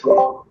right.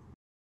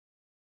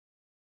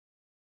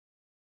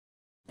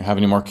 Have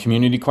any more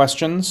community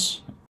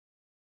questions?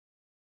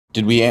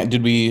 Did we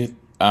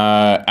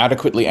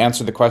adequately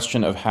answer the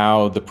question of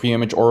how the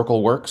preimage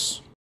oracle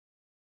works?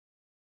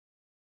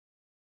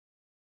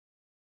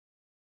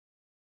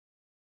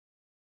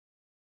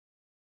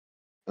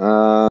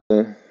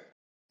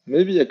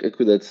 Maybe I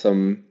could add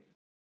some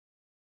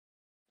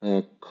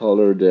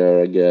color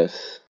there, I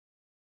guess.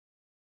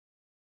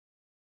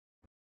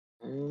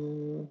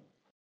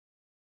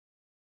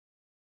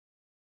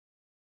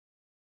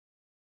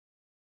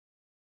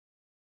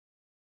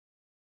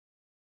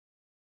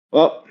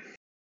 Well,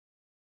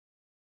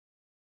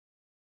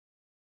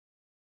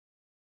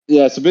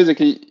 yeah, so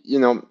basically,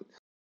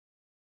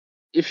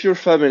 if you're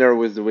familiar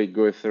with the way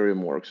Go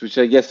Ethereum works, which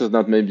I guess is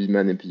not maybe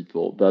many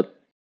people, but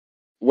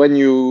when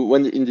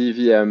in the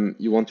EVM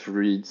you want to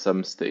read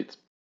some state,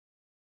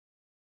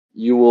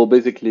 you will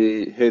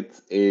basically hit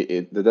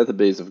the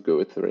database of Go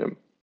Ethereum.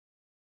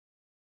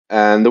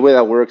 And the way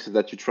that works is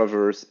that you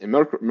traverse a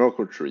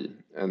Merkle tree,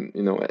 and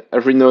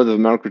every node of the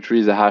Merkle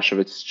tree is a hash of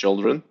its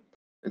children,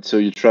 and so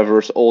you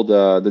traverse all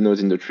the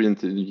nodes in the tree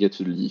until you get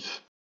to the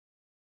leaf.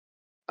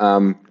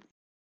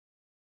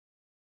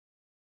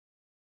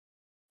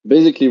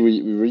 Basically,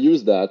 we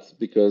reuse that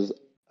because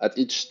at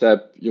each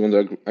step you want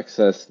to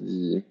access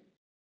you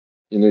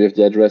have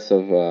the address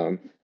of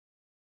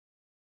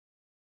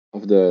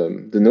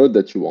the node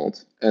that you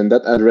want, and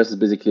that address is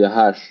basically a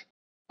hash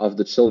of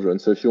the children.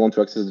 So if you want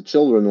to access the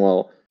children,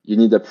 well, you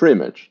need a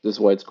preimage. This is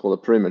why it's called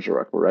a preimage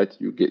oracle, right?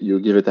 You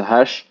give it a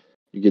hash,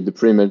 you get the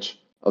preimage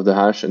of the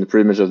hash, and the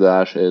preimage of the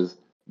hash is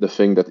the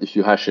thing that if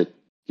you hash it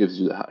gives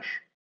you the hash.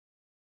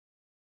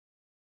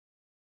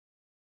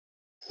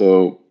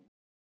 So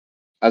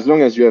as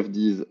long as you have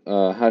these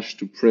hash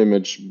to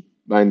preimage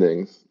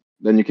bindings,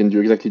 then you can do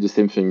exactly the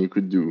same thing you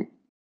could do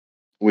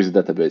with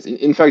the database.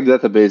 In fact, the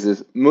database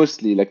is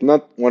mostly, like,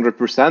 not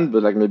 100%,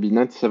 but like maybe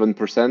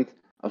 97%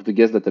 of the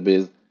guest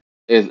database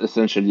is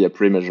essentially a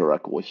preimage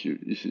oracle if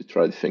you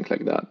try to think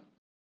like that.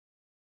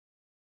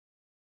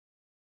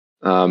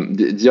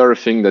 The other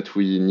thing that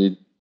we need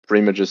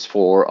preimages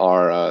for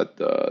are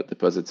the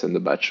deposits and the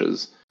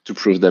batches to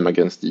prove them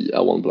against the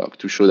L1 block,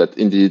 to show that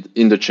indeed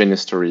in the chain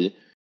history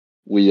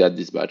we had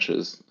these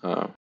batches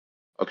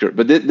occur.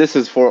 But this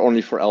is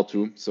only for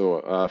L2,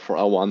 so for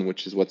L1,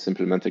 which is what's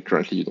implemented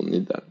currently, you don't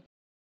need that.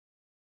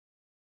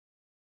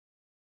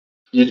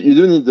 You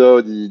do need, though,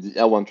 the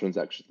L1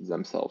 transactions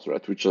themselves,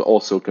 right, which are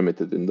also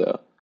committed in the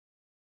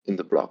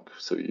block.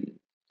 So you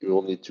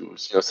will need to,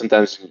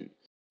 sometimes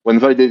when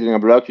validating a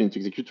block, you need to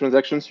execute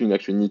transactions. You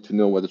actually need to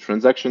know what the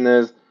transaction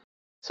is.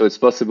 So it's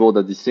possible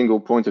that the single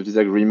point of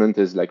disagreement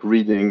is like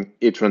reading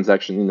a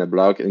transaction in a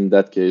block. In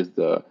that case,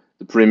 the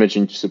preimage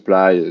to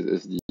supply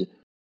is the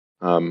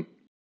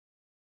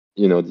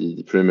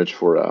the preimage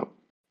for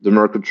the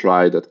Merkle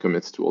trie that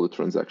commits to all the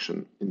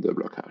transaction in the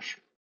block hash.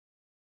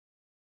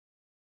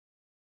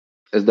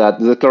 Does that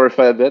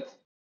clarify a bit?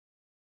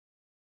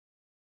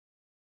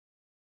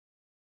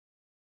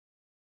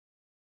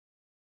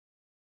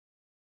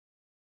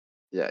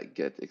 Yeah,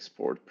 get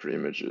export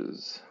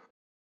preimages.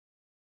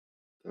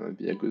 That would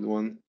be a good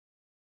one.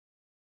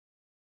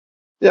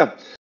 Yeah.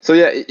 So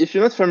yeah, if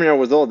you're not familiar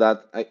with all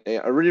that,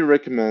 I really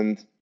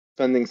recommend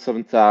spending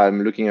some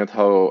time looking at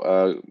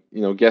how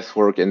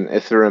guesswork and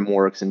Ethereum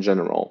works in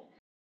general.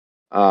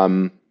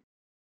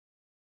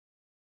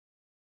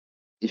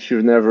 If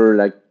you've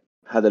never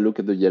had a look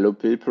at the yellow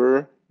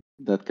paper,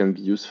 that can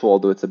be useful,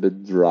 although it's a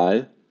bit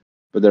dry.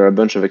 But there are a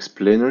bunch of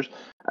explainers.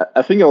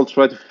 I think I'll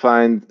try to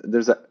find.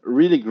 There's a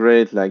really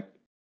great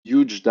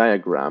huge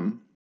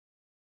diagram,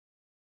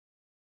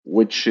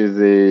 which is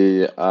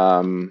a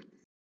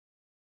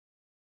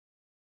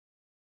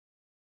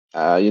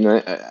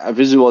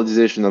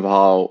visualization of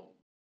how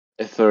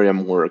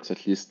Ethereum works,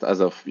 at least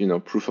as of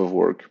proof of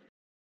work.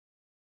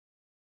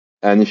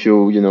 And if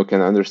you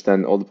can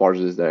understand all the parts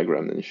of this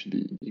diagram, then you should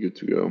be good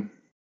to go.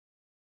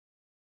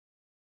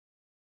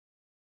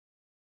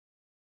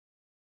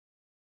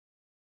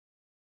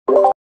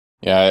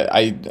 Yeah,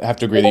 I have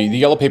to agree. The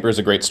yellow paper is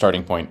a great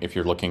starting point if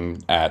you're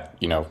looking at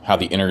how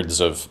the innards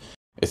of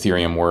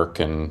Ethereum work,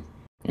 and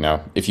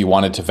if you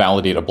wanted to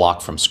validate a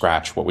block from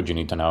scratch, what would you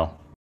need to know?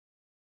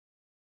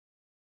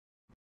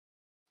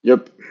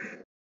 Yep.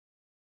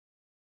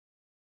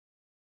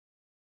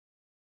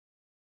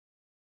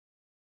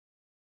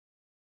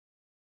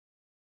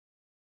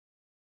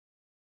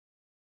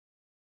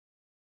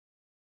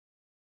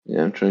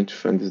 Yeah, I'm trying to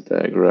find this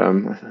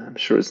diagram. I'm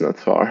sure it's not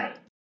far.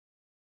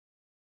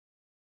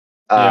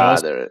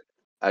 There.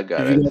 I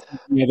got if you it. guys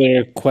have any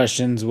other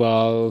questions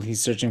while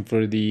he's searching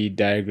for the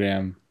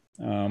diagram,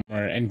 or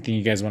anything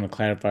you guys want to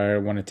clarify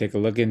or want to take a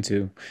look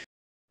into,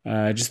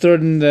 just throw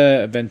it in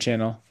the event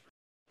channel.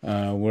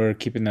 We're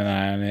keeping an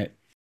eye on it.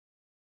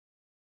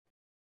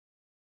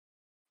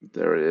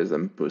 There it is.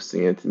 I'm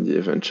posting it in the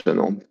event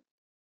channel.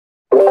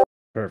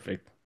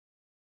 Perfect.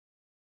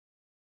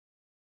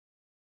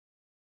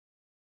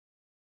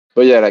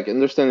 But yeah,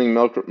 understanding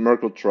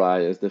Merkle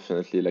trie is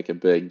definitely a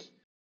big,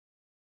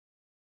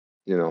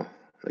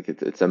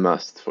 it's a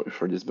must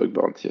for this bug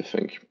bounty, I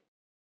think.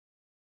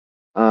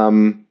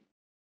 You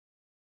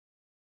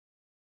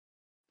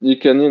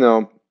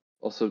can,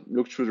 also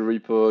look through the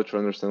repo to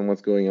understand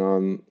what's going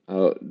on.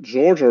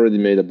 George already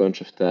made a bunch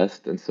of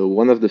tests, and so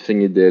one of the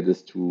things he did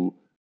is to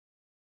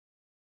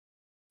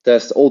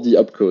test all the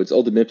opcodes,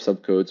 all the MIPS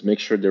opcodes, make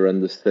sure they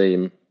run the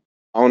same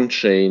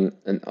on-chain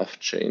and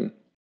off-chain.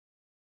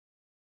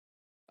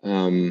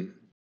 So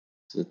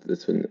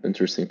that's an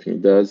interesting thing he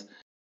does.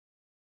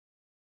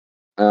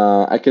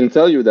 I can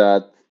tell you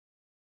that.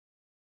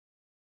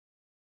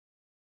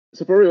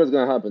 So probably what's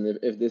going to happen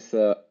if this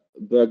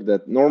bug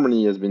that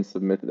normally has been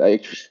submitted, I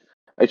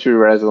actually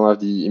realize I don't have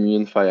the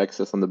Immunefi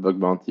access on the bug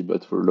bounty,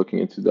 but we're looking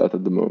into that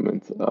at the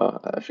moment.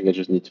 I think I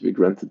just need to be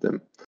granted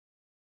them.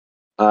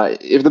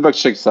 If the bug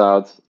checks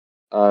out,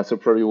 so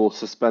probably we'll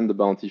suspend the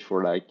bounty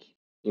for a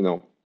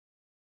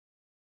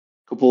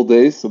couple of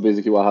days. So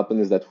basically what happened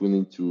is that we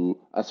need to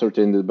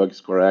ascertain the bug is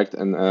correct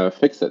and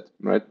fix it,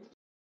 right?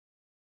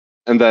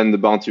 And then the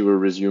bounty will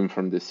resume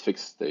from this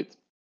fixed state.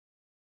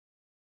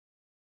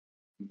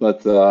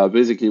 But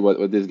basically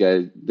what this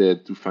guy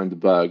did to find the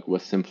bug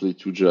was simply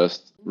to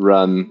just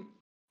run,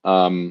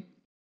 what's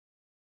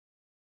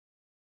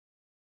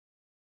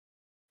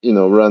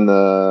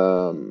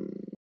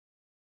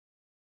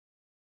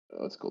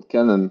called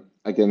Canon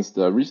against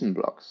the recent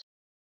blocks,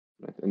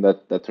 right? And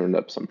that turned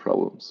up some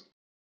problems.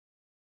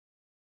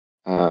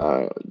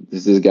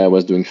 This guy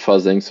was doing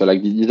fuzzing, so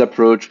like this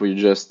approach where you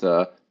just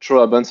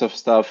throw a bunch of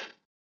stuff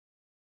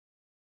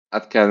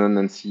at Canon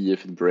and see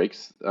if it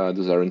breaks.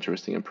 Those are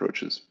interesting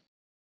approaches.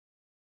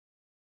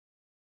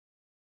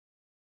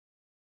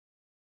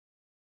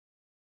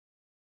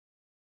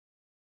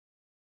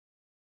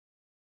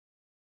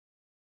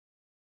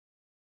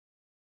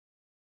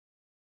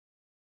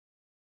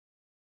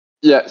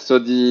 Yeah, so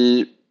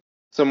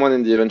someone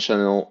in the event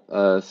channel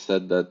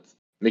said that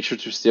make sure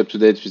to stay up to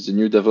date with the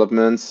new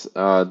developments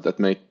that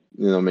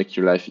make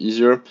your life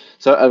easier.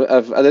 So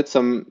I've added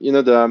some,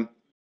 the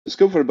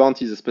scope for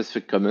bounty is a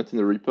specific commit in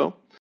the repo,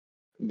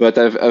 but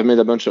I've made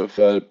a bunch of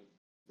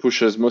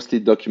pushes, mostly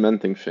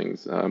documenting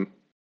things.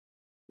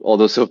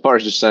 Although so far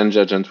it's the challenge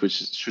agent,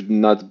 which should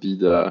not be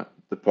the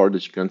part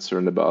that you're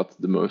concerned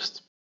about the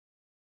most.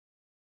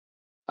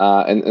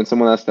 And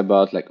someone asked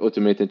about like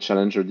automated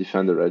challenger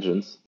defender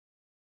agents.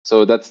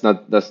 So that's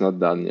not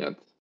done yet.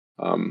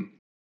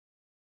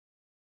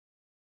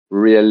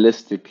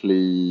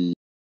 Realistically,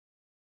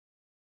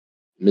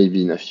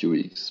 maybe in a few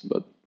weeks,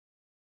 but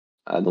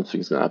I don't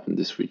think it's gonna happen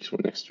this week or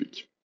next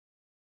week.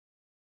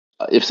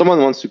 If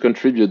someone wants to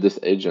contribute this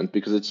agent,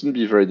 because it shouldn't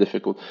be very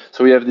difficult.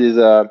 So we have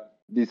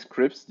these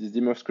scripts, these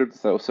demo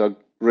scripts are also a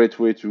great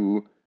way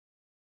to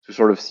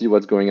sort of see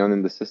what's going on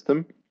in the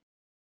system.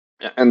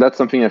 And that's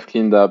something I've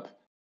cleaned up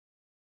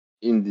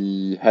in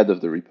the head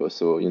of the repo.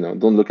 So,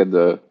 don't look at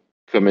the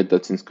commit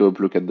that's in scope,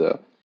 look at the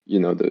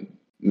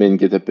main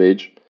GitHub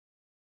page.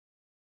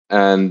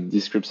 And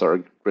these scripts are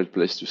a great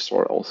place to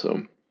store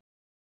also.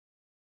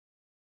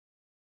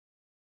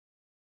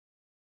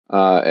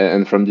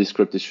 And from this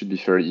script, it should be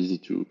very easy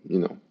to,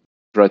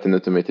 write an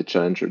automated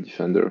challenger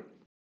defender.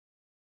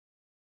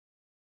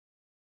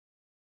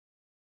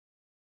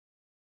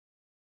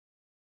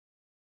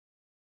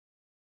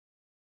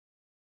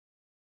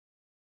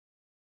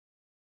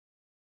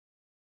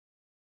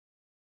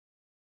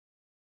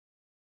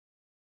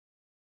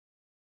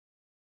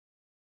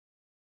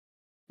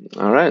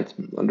 All right.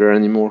 Are there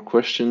any more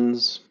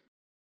questions?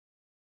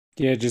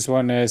 Yeah, just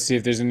want to see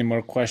if there's any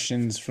more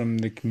questions from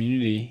the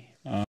community.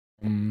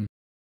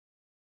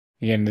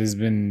 Again, this has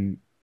been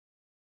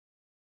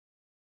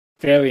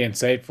fairly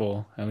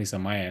insightful, at least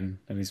on my end,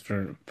 at least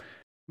for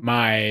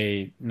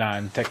my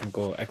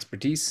non-technical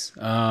expertise.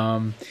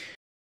 So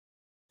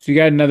we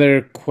got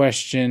another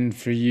question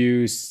for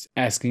you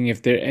asking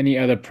if there are any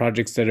other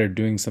projects that are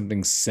doing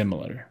something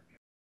similar.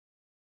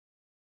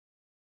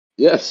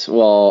 Yes,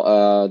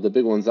 well, the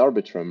big one's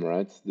Arbitrum,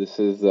 right? This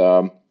is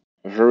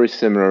very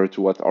similar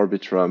to what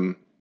Arbitrum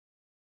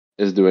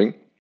is doing.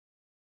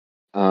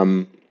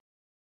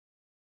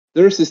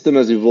 Their system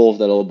has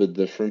evolved a little bit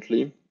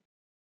differently,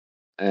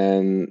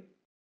 and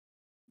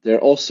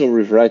they're also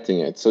rewriting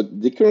it. So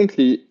they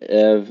currently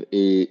have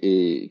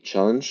a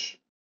challenge,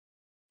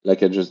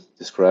 like I just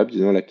described,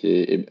 like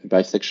a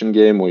bisection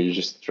game where you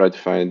just try to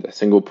find a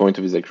single point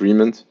of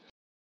disagreement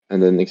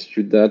and then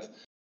execute that.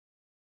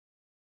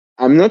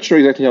 I'm not sure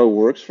exactly how it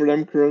works for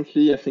them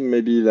currently. I think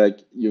maybe like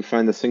you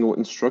find a single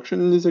instruction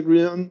in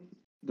disagreement.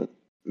 But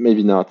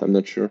maybe not, I'm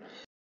not sure.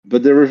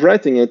 But they're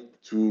rewriting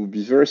it to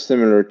be very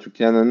similar to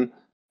Canon,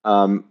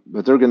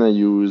 but they're gonna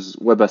use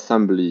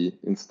WebAssembly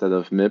instead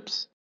of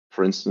MIPS,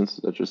 for instance.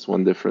 That's just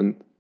one difference.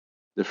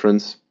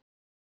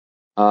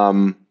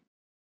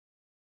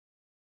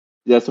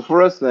 Yeah, so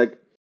for us, like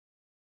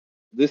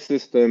this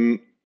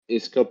system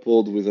is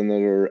coupled with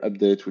another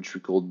update which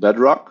we call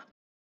Bedrock.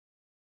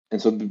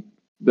 And so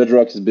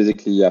Bedrock is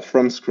basically a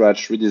from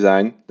scratch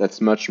redesign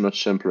that's much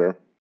simpler,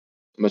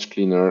 much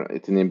cleaner.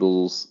 It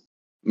enables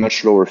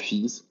much lower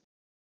fees.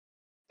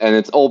 And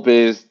it's all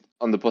based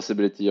on the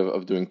possibility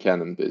of doing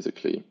Canon,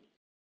 basically.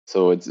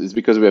 So it's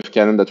because we have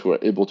Canon that we're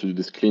able to do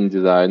this clean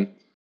design.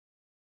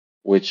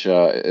 which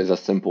is as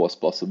simple as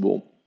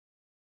possible.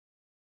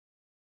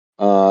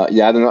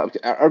 Yeah, I don't know.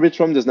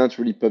 Arbitrum does not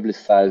really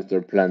publicize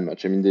their plan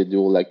much. I mean, they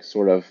do like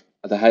sort of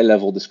at a high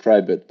level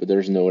describe it, but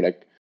there's no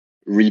like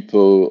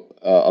repo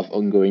of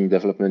ongoing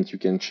development you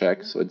can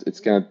check. So it's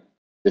kind of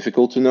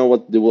difficult to know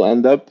what they will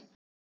end up.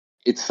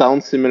 It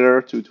sounds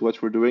similar to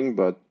what we're doing,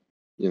 but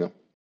you know,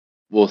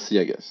 we'll see,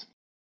 I guess.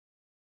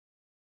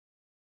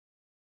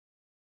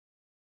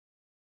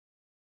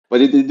 But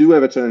they do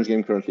have a challenge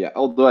game currently,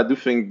 although I do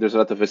think there's a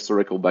lot of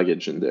historical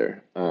baggage in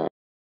there.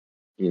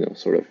 You know,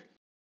 sort of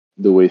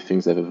the way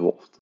things have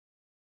evolved.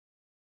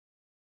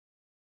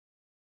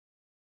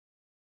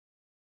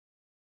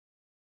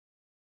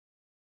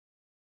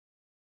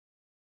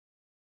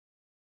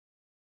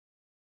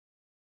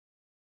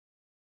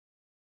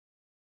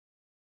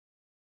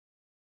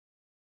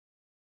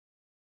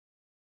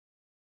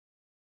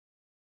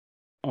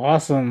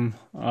 Awesome.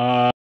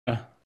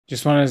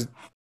 Just want to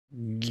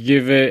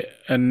give it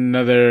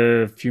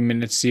another few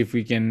minutes, see if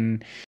we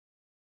can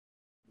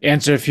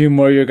answer a few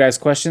more of your guys'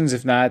 questions.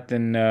 If not,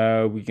 then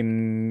we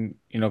can,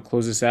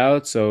 close this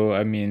out. So,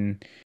 I mean,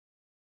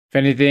 if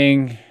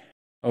anything,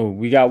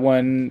 we got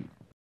one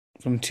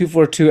from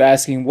 242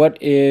 asking,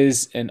 what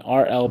is an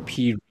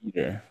RLP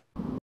reader?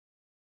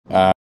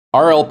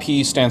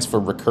 RLP stands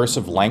for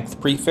recursive length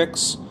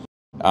prefix.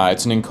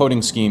 It's an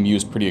encoding scheme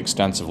used pretty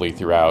extensively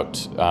throughout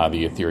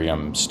the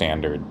Ethereum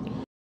standard.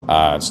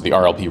 So the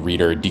RLP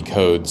reader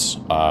decodes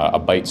a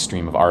byte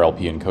stream of RLP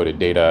encoded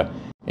data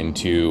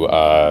into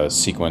a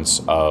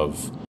sequence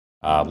of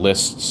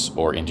lists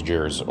or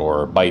integers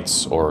or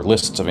bytes or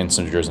lists of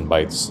integers and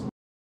bytes.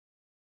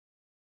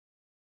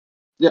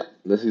 Yeah,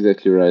 that's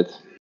exactly right.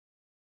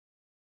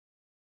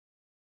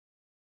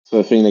 So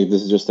I think like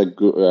this is just a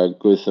good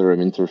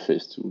Ethereum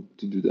interface to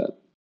do that.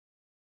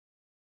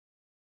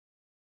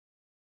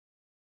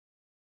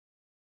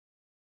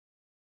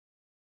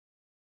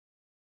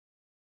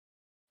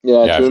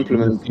 Yeah, to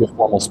implement a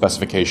formal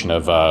specification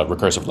of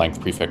recursive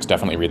length prefix,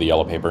 definitely read the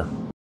yellow paper.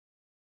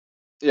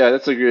 Yeah,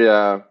 that's agree.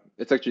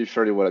 It's actually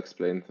fairly well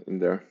explained in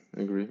there.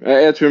 I agree.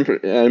 I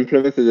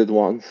implemented it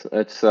once.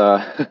 It's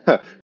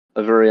a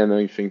very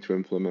annoying thing to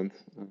implement.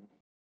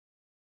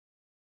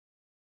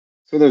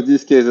 It's one of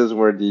these cases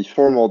where the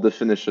formal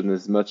definition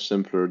is much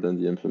simpler than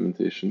the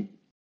implementation.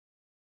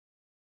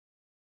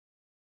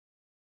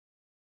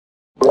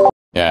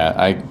 Yeah,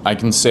 I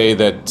can say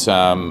that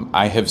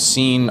I have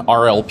seen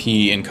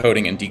RLP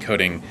encoding and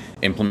decoding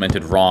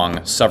implemented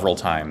wrong several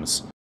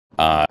times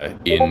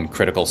in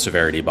critical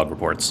severity bug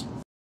reports.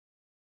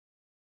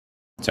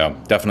 So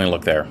definitely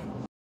look there.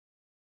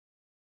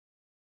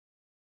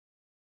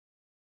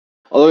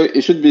 Although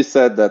it should be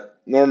said that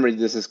normally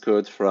this is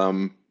code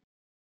from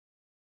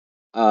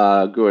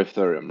Go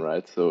Ethereum,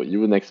 right? So you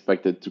wouldn't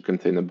expect it to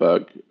contain a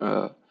bug.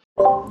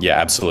 Yeah,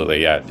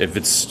 absolutely. Yeah, if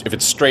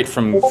it's straight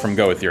from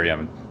Go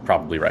Ethereum,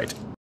 probably right.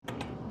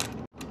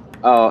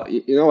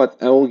 You know what?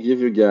 I will give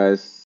you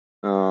guys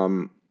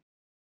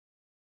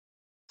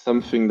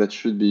something that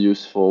should be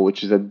useful,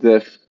 which is a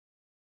diff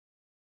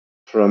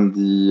from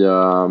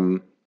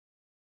the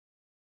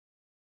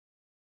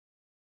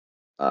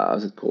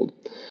how's it called?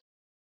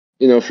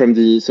 From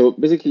the so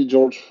basically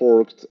George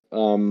forked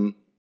Go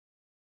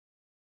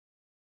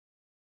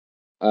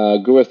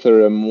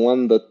Ethereum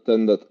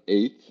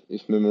 1.10.8,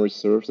 if memory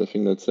serves. I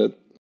think that's it,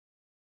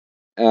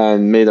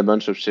 and made a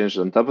bunch of changes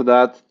on top of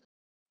that.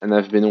 And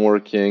I've been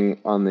working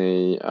on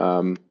a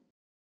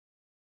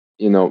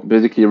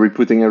basically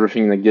rebooting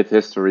everything in a Git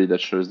history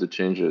that shows the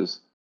changes,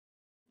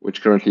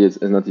 which currently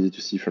is not easy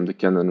to see from the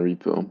Canon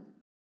repo.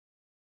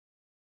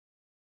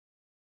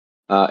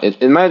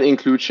 It might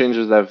include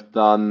changes I've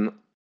done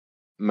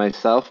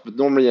myself, but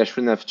normally I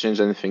shouldn't have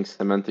changed anything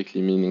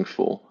semantically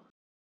meaningful.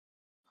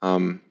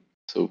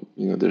 So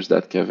there's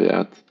that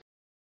caveat.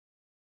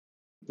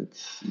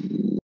 Let's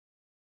see.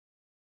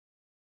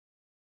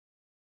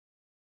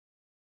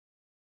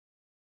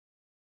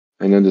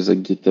 I know there's a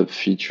GitHub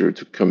feature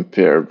to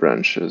compare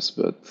branches,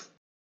 but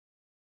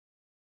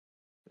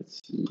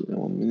let's see.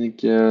 1 minute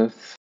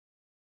guess.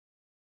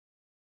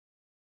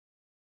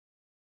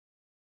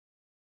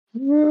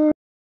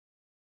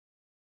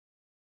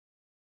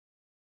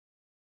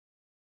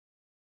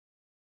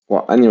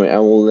 Well, anyway, I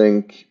will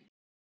link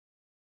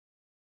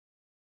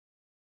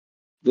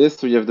this.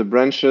 So you have the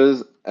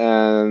branches,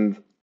 and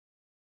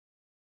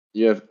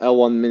you have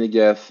L1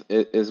 minigeth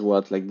is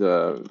what like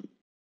the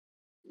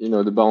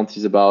bounty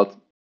is about,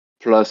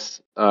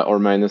 plus or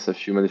minus a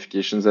few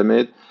modifications I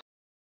made,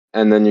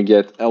 and then you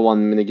get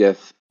L1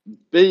 minigeth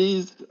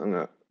base. I'm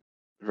gonna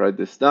write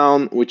this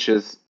down, which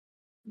is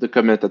the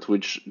commit at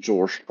which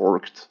George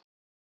forked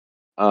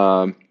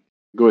Go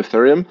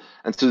Ethereum,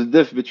 and so the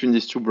diff between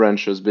these two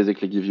branches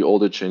basically give you all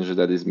the changes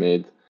that is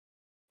made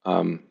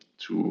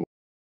to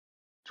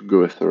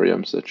Go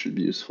Ethereum. So that should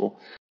be useful.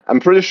 I'm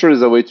pretty sure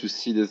there's a way to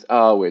see this.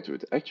 Wait.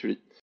 Actually,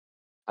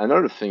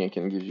 another thing I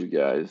can give you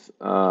guys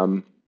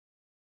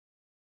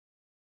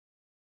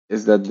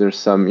is that there's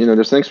some,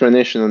 there's an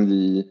explanation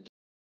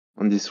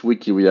on this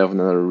wiki we have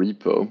another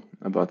repo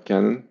about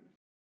Canon.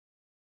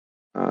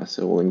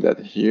 So we'll link that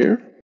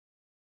here.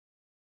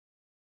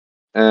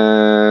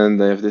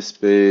 And I have this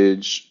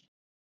page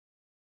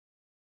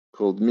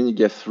called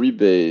minigaf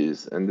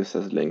rebase, and this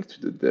has linked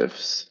to the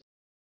diffs.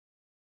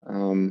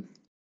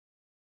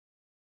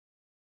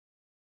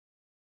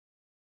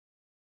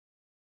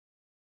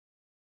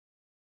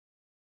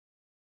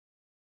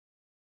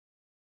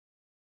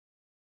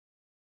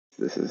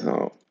 This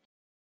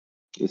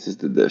is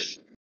the diff.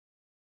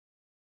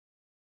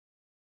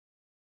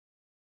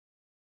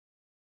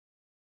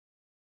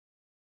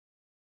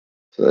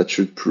 So that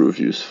should prove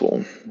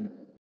useful.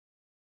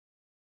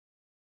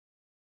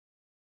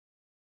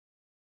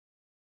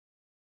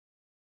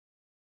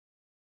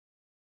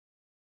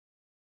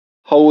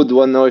 How would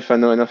one know if I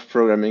know enough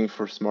programming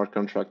for smart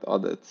contract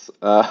audits?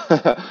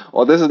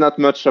 Well, this is not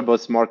much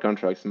about smart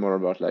contracts, more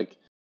about like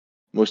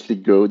mostly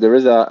Go. There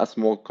is a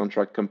small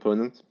contract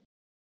component,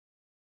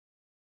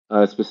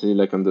 especially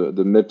like on the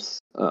MIPS,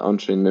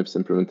 on-chain MIPS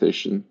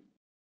implementation.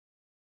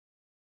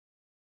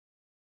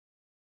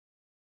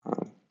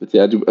 But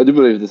yeah, I do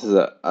believe this is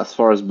as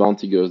far as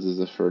bounty goes, this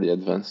is a fairly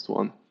advanced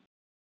one.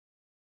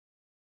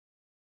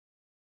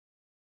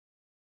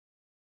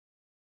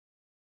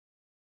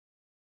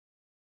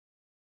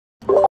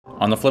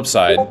 On the flip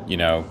side,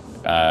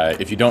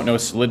 if you don't know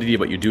Solidity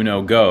but you do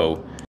know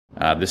Go,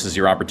 this is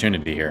your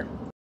opportunity here.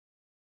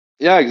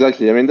 Yeah,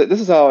 exactly. I mean, this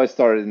is how I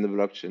started in the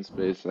blockchain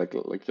space. Like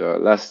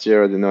last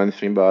year, I didn't know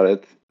anything about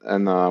it,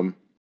 and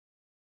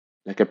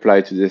like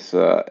applied to this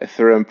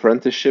Ethereum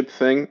apprenticeship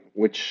thing,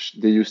 which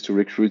they used to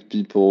recruit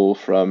people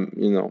from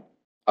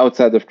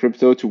outside of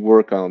crypto to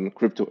work on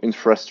crypto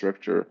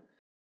infrastructure.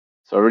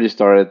 So I really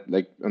started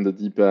like on the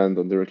deep end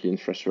on directly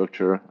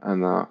infrastructure,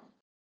 and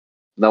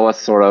that was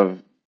sort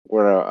of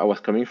where I was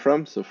coming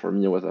from. So for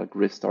me, it was a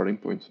great starting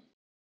point.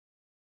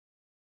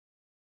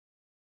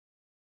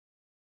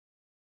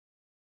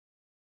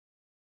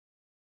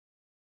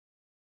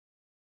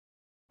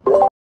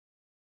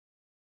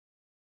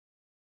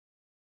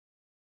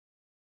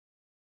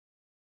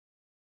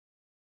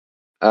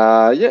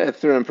 Yeah,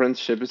 Ethereum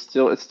apprenticeship is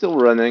still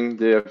running.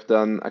 They have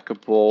done a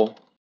couple.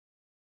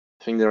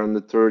 I think they're on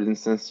the third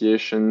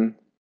instantiation.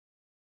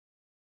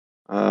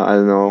 I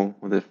don't know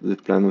what they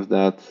plan with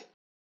that.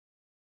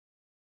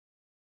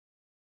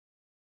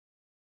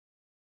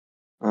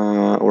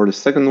 Or the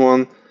second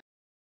one.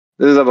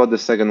 This is about the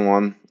second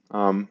one.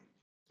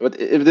 But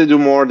if they do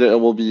more, it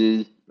will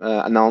be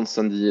announced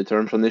on the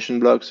Ethereum Foundation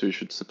blog, so you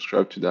should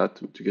subscribe to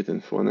that to get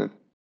info on it.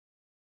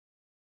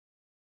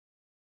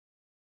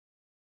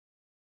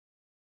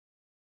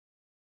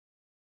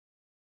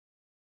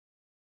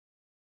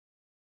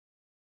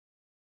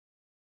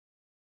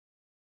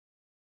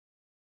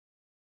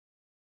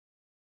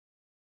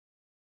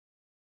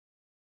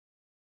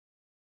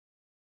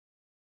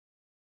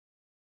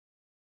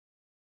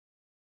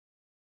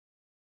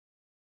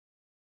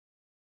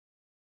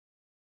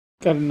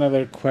 Got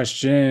another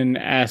question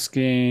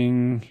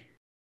asking,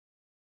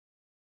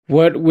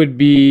 what would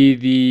be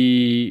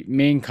the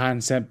main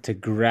concept to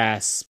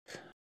grasp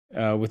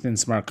within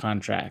smart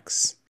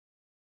contracts,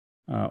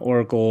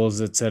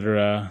 oracles,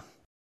 etc.?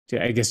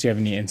 I guess you have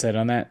any insight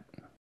on that?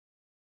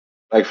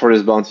 Like for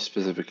this bounty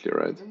specifically,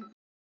 right?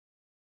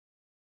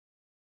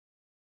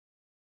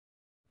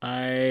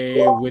 I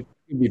would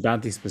be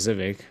bounty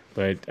specific,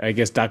 but I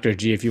guess Dr.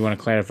 G, if you want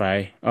to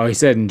clarify. Oh, he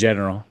said in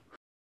general.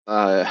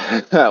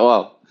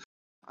 Well,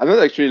 I'm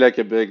not actually like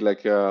a big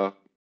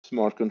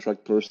smart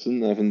contract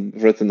person. I haven't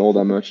written all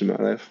that much in my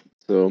life,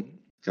 so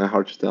kind of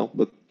hard to tell.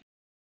 But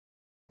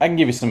I can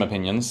give you some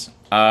opinions.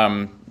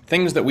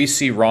 Things that we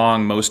see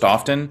wrong most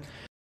often.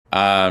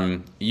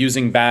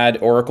 Using bad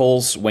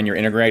oracles when you're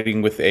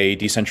integrating with a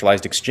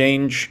decentralized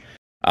exchange.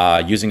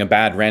 Using a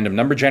bad random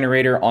number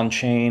generator on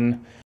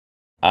chain.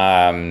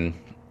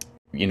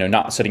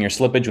 Not setting your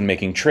slippage when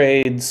making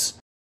trades.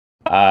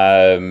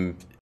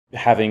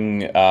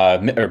 Having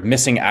or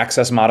missing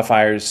access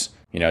modifiers.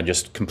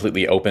 Just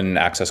completely open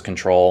access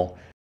control.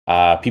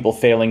 People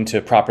failing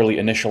to properly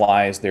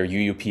initialize their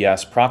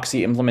UUPS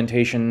proxy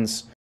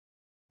implementations.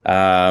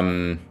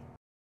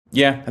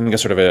 Yeah, I think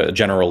that's sort of a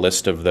general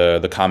list of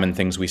the common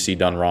things we see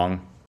done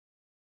wrong.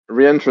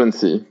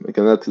 Reentrancy, I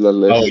can add to that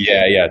list. Oh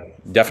yeah,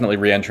 definitely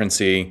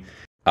reentrancy.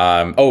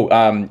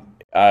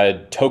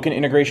 Token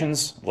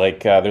integrations.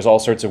 Like there's all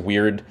sorts of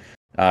weird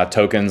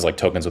tokens, like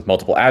tokens with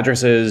multiple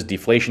addresses,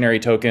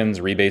 deflationary tokens,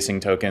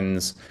 rebasing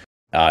tokens,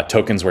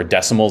 tokens where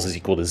decimals is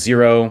equal to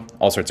 0,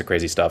 all sorts of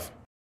crazy stuff.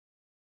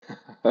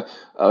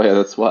 Oh yeah,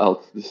 that's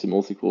wild.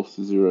 Decimals equals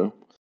to 0.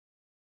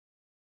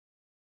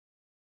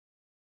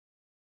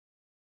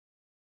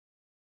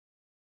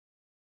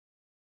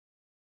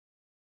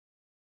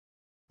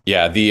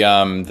 Yeah, the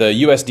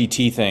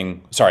USDT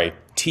thing, sorry,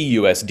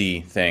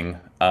 TUSD thing,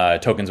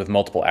 tokens with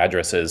multiple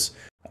addresses,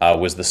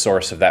 was the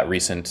source of that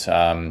recent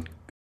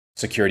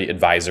security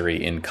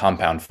advisory in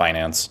Compound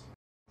Finance.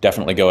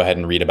 Definitely go ahead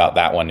and read about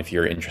that one if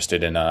you're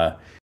interested in,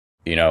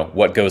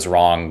 what goes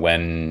wrong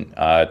when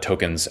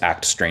tokens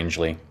act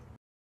strangely.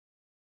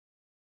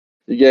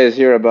 You guys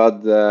hear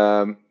about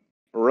the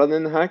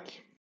run-in hack?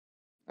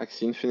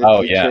 Axie Infinity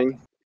Oh yeah. chain.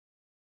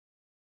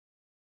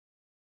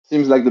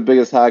 Seems like the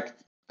biggest hack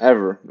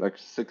ever, like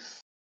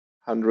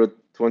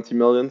 620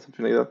 million,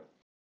 something like that.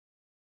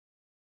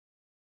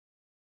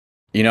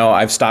 You know,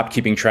 I've stopped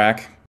keeping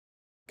track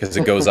because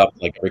it goes up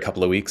like every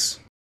couple of weeks.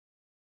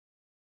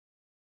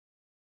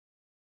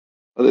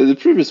 The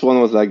previous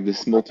one was like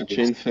this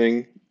multi-chain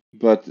thing,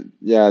 but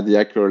yeah, the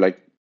hacker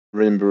like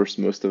reimbursed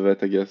most of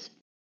it, I guess.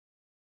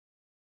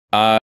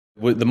 The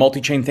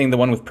multi-chain thing, the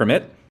one with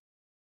permit?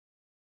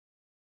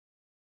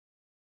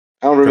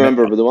 I don't Permit.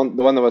 remember, but the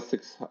one that was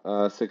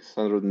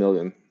 600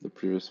 million, the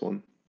previous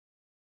one.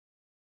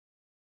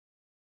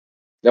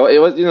 Yeah, it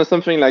was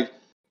something like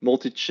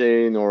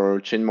multi-chain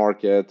or chain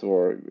market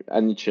or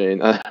any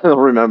chain. I don't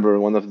remember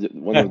one of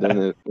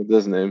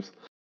those names.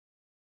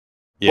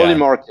 Yeah.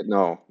 Polymarket,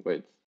 no,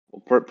 wait,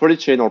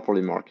 polychain or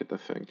polymarket, I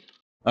think.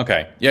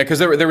 Okay. Yeah, because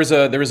there was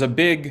a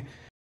big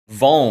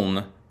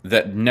vuln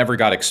that never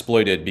got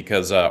exploited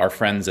because our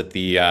friends at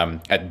the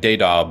at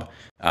Dadob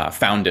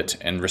found it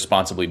and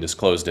responsibly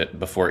disclosed it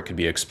before it could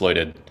be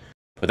exploited.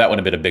 But that would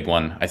have been a big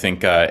one. I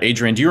think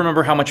Adrian, do you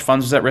remember how much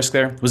funds was at risk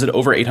there? Was it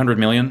over 800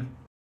 million?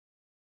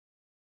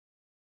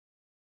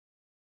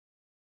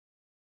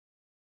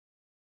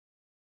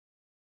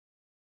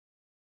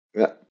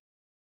 Yeah,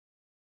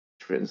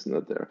 train's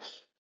not there.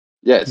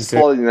 Yeah, it's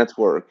Poly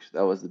Network.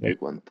 That was the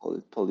big one.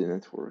 Poly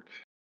Network.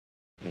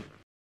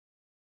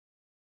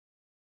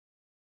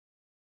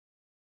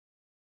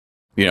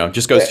 You know,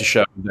 just goes to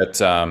show that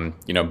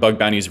bug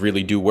bounties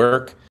really do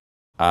work.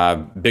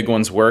 Big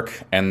ones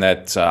work, and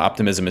that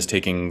Optimism is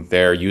taking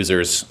their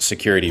users'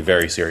 security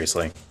very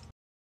seriously.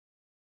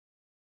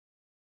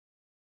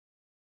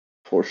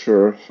 For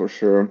sure, for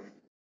sure.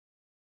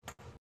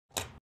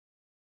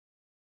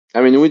 I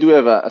mean, we do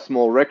have a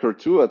small record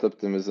too at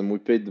Optimism. We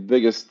paid the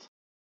biggest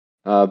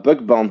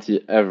bug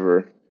bounty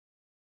ever.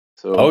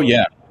 So. Oh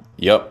yeah.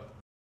 Yep.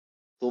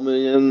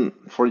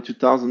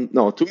 2,042,000.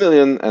 No,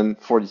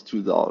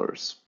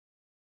 $2,042,000.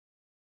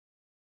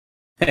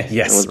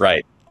 Yes,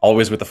 right.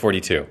 Always with the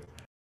 42.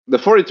 The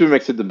 42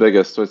 makes it the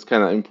biggest, so it's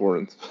kind of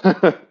important.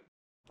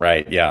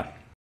 Right. Yeah.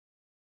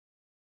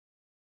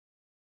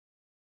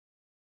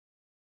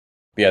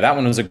 Yeah, that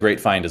one was a great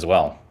find as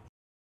well.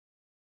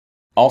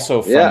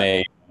 Also from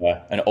an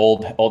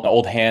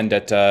old hand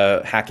at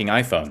hacking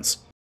iPhones.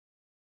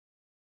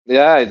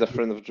 Yeah, he's a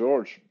friend of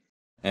George.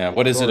 Yeah.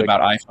 What is it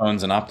about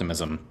iPhones and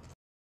Optimism?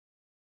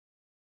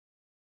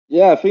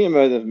 Yeah, I think it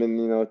might have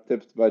been,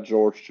 tipped by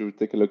George to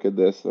take a look at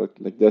this. Like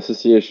the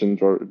association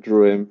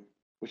drew him,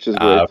 which is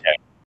great. Okay.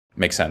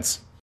 Makes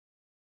sense.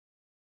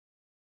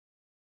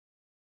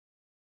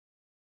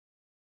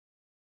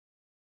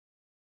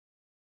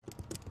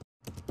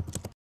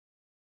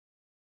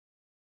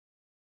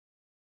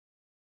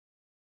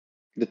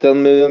 The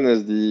 10 million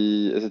is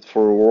it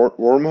for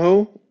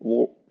wormhole?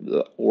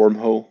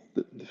 Wormhole.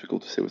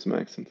 Difficult to say with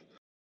my accent.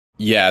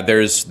 Yeah,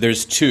 there's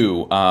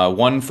two.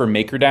 One for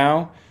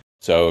MakerDAO.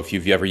 So if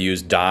you've ever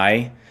used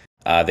Dai,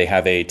 they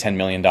have a $10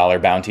 million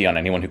bounty on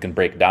anyone who can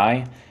break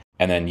Dai.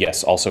 And then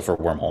yes, also for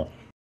Wormhole.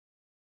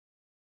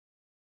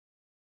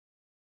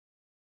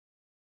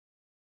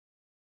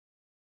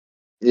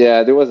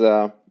 Yeah, there was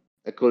a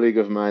colleague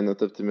of mine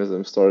at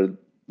Optimism started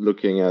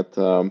looking at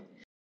the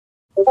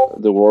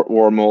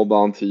wormhole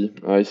bounty.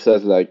 He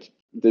says like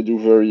they do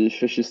very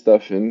fishy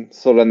stuff in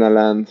Solana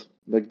land.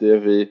 Like they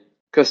have a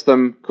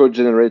custom code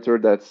generator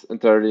that's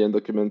entirely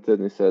undocumented.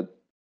 And he said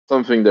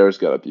something there's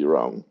gotta be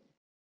wrong.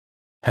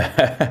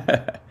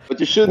 But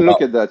you shouldn't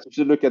look at that. You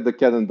should look at the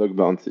cat and dog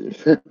bounty.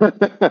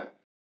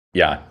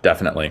 Yeah,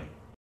 definitely.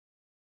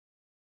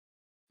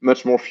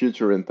 Much more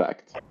future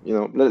impact.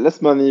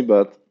 Less money,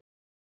 but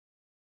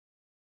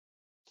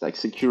it's like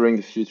securing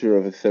the future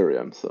of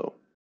Ethereum. So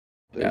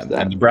yeah,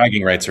 and the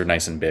bragging rights are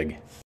nice and big.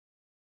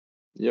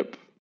 Yep.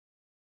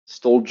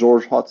 Stole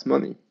George Hot's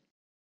money.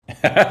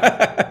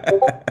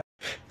 I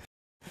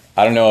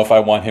don't know if I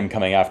want him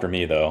coming after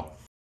me, though.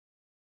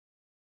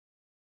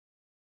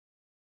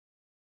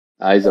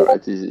 He's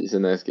alright. He's a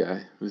nice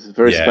guy. With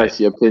very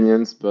spicy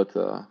opinions, but,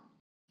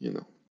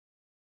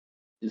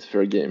 he's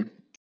fair game.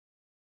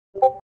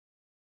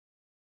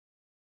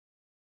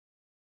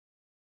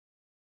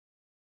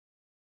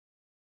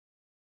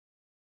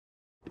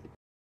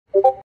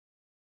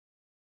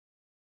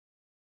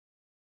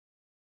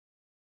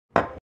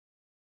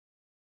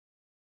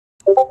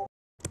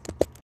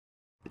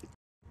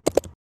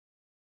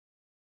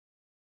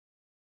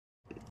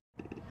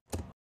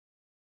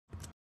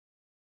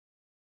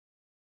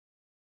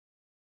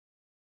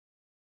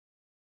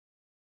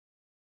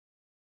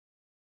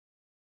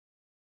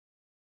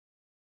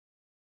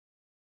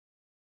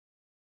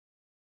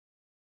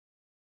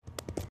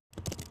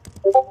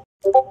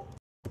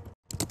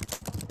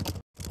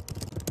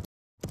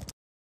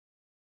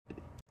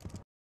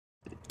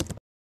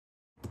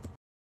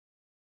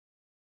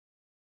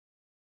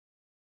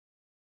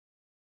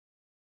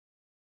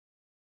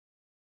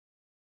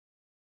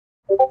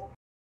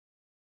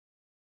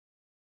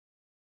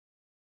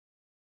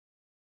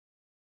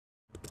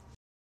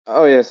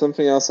 Oh yeah,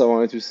 something else I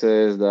wanted to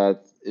say is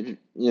that if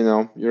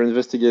you're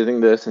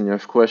investigating this and you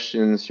have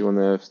questions, you want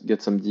to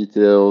get some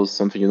details,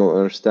 something you don't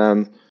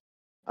understand,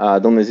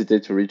 don't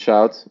hesitate to reach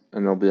out,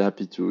 and I'll be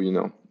happy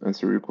to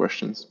answer your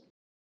questions.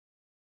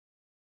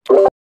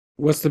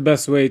 What's the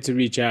best way to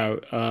reach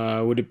out?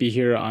 Would it be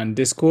here on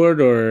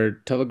Discord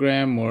or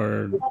Telegram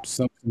or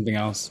something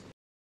else?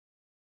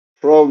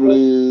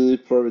 Probably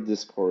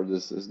Discord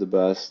is the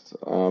best.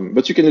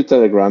 But you can do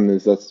Telegram,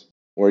 that's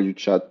where you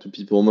chat to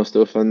people most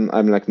often.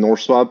 I'm like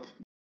NorSwap,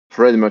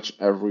 pretty much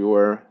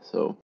everywhere,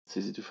 so it's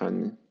easy to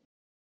find me.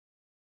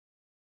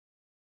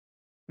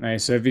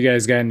 Nice. So if you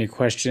guys got any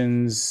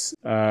questions,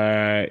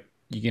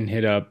 you can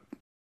hit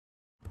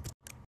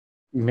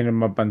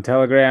him up on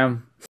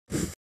Telegram.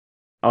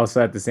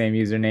 Also at the same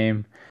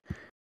username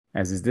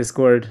as his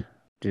Discord,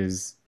 which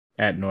is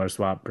at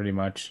NorSwap pretty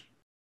much.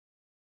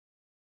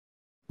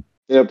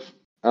 Yep.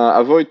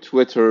 Avoid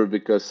Twitter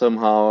because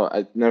somehow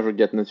I never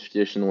get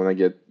notification when I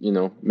get,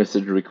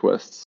 message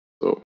requests.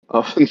 So I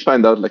often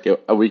find out like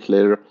a week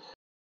later.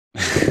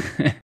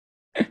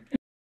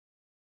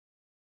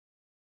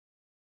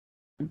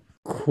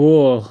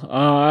 Cool.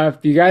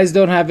 If you guys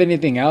don't have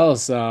anything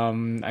else, I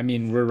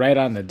mean, we're right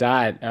on the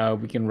dot.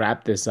 We can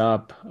wrap this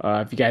up.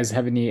 If you guys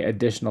have any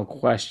additional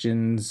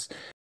questions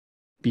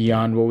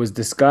beyond what was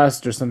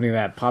discussed or something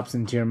that pops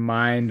into your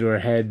mind or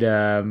head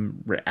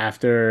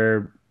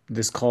after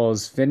this call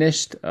is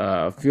finished,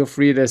 feel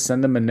free to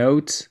send them a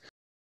note.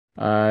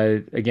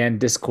 Again,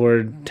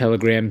 Discord,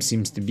 Telegram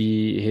seems to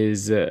be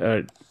his,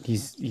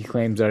 he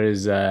claims are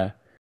his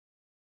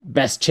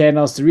best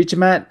channels to reach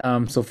him at.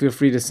 So feel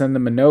free to send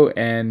them a note,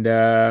 and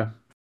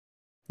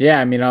yeah,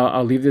 I mean,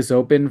 I'll leave this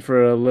open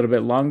for a little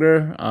bit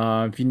longer.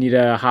 If you need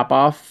to hop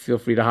off, feel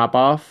free to hop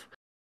off.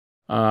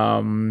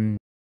 If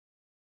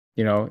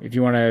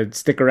you want to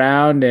stick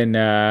around,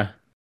 and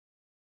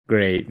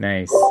great,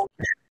 nice.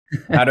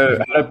 How do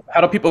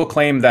people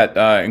claim that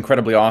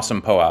incredibly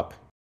awesome POAP?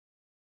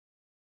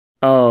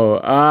 Oh,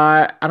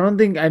 I don't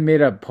think I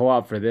made a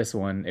POAP for this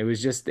one. It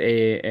was just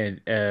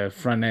a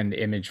front end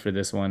image for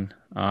this one.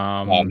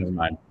 Never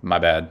mind. My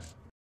bad.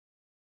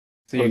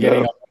 So you're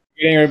getting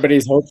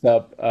everybody's hopes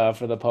up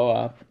for the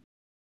POAP.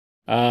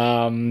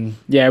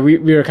 Yeah, we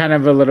were kind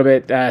of a little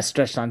bit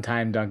stretched on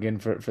time, Duncan,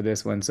 for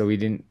this one, so we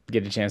didn't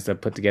get a chance to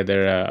put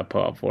together a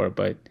POAP for it.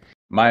 But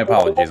my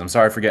apologies. I'm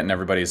sorry for getting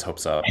everybody's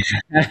hopes up.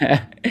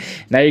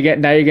 Now you're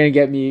gonna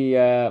get me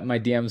my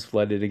DMs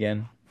flooded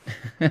again.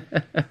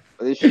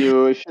 If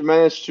you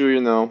manage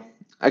to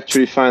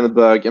actually find a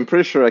bug, I'm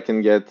pretty sure I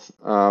can get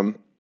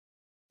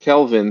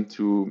Kelvin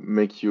to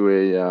make you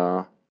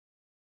a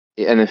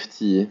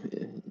NFT.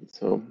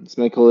 So it's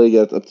my colleague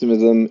at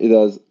Optimism. It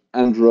has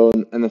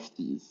hand-drawn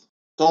NFTs,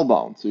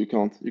 soulbound, so you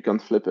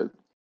can't flip it.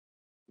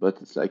 But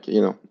it's like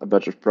a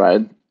badge of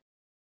pride.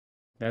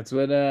 That's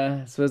what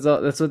the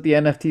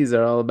NFTs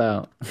are all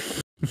about.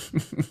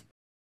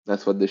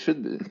 That's what they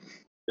should be.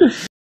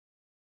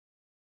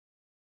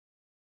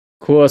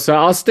 Cool. So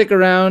I'll stick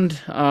around.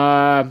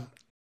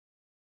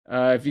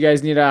 If you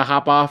guys need to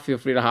hop off, feel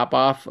free to hop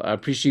off.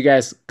 Appreciate you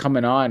guys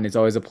coming on. It's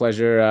always a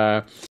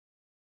pleasure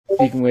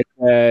speaking with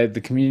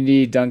the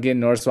community.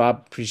 Duncan,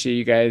 NorSwap. Appreciate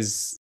you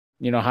guys,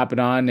 hopping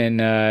on and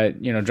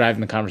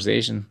driving the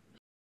conversation.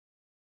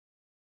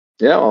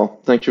 Yeah, well,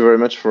 thank you very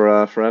much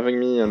for having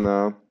me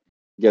and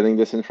getting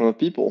this in front of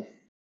people.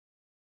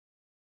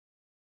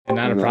 And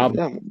not a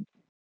problem. Yeah,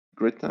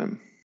 great time.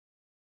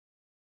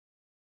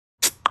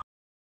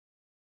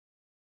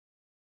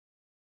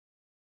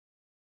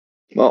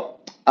 Well,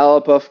 I'll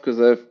hop off because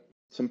I have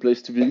some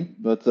place to be,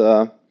 but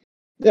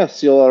yeah,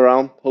 see you all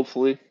around,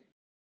 hopefully.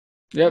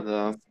 Yep.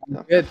 And,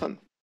 yeah, good. have fun.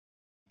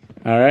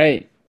 All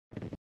right.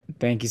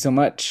 Thank you so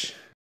much.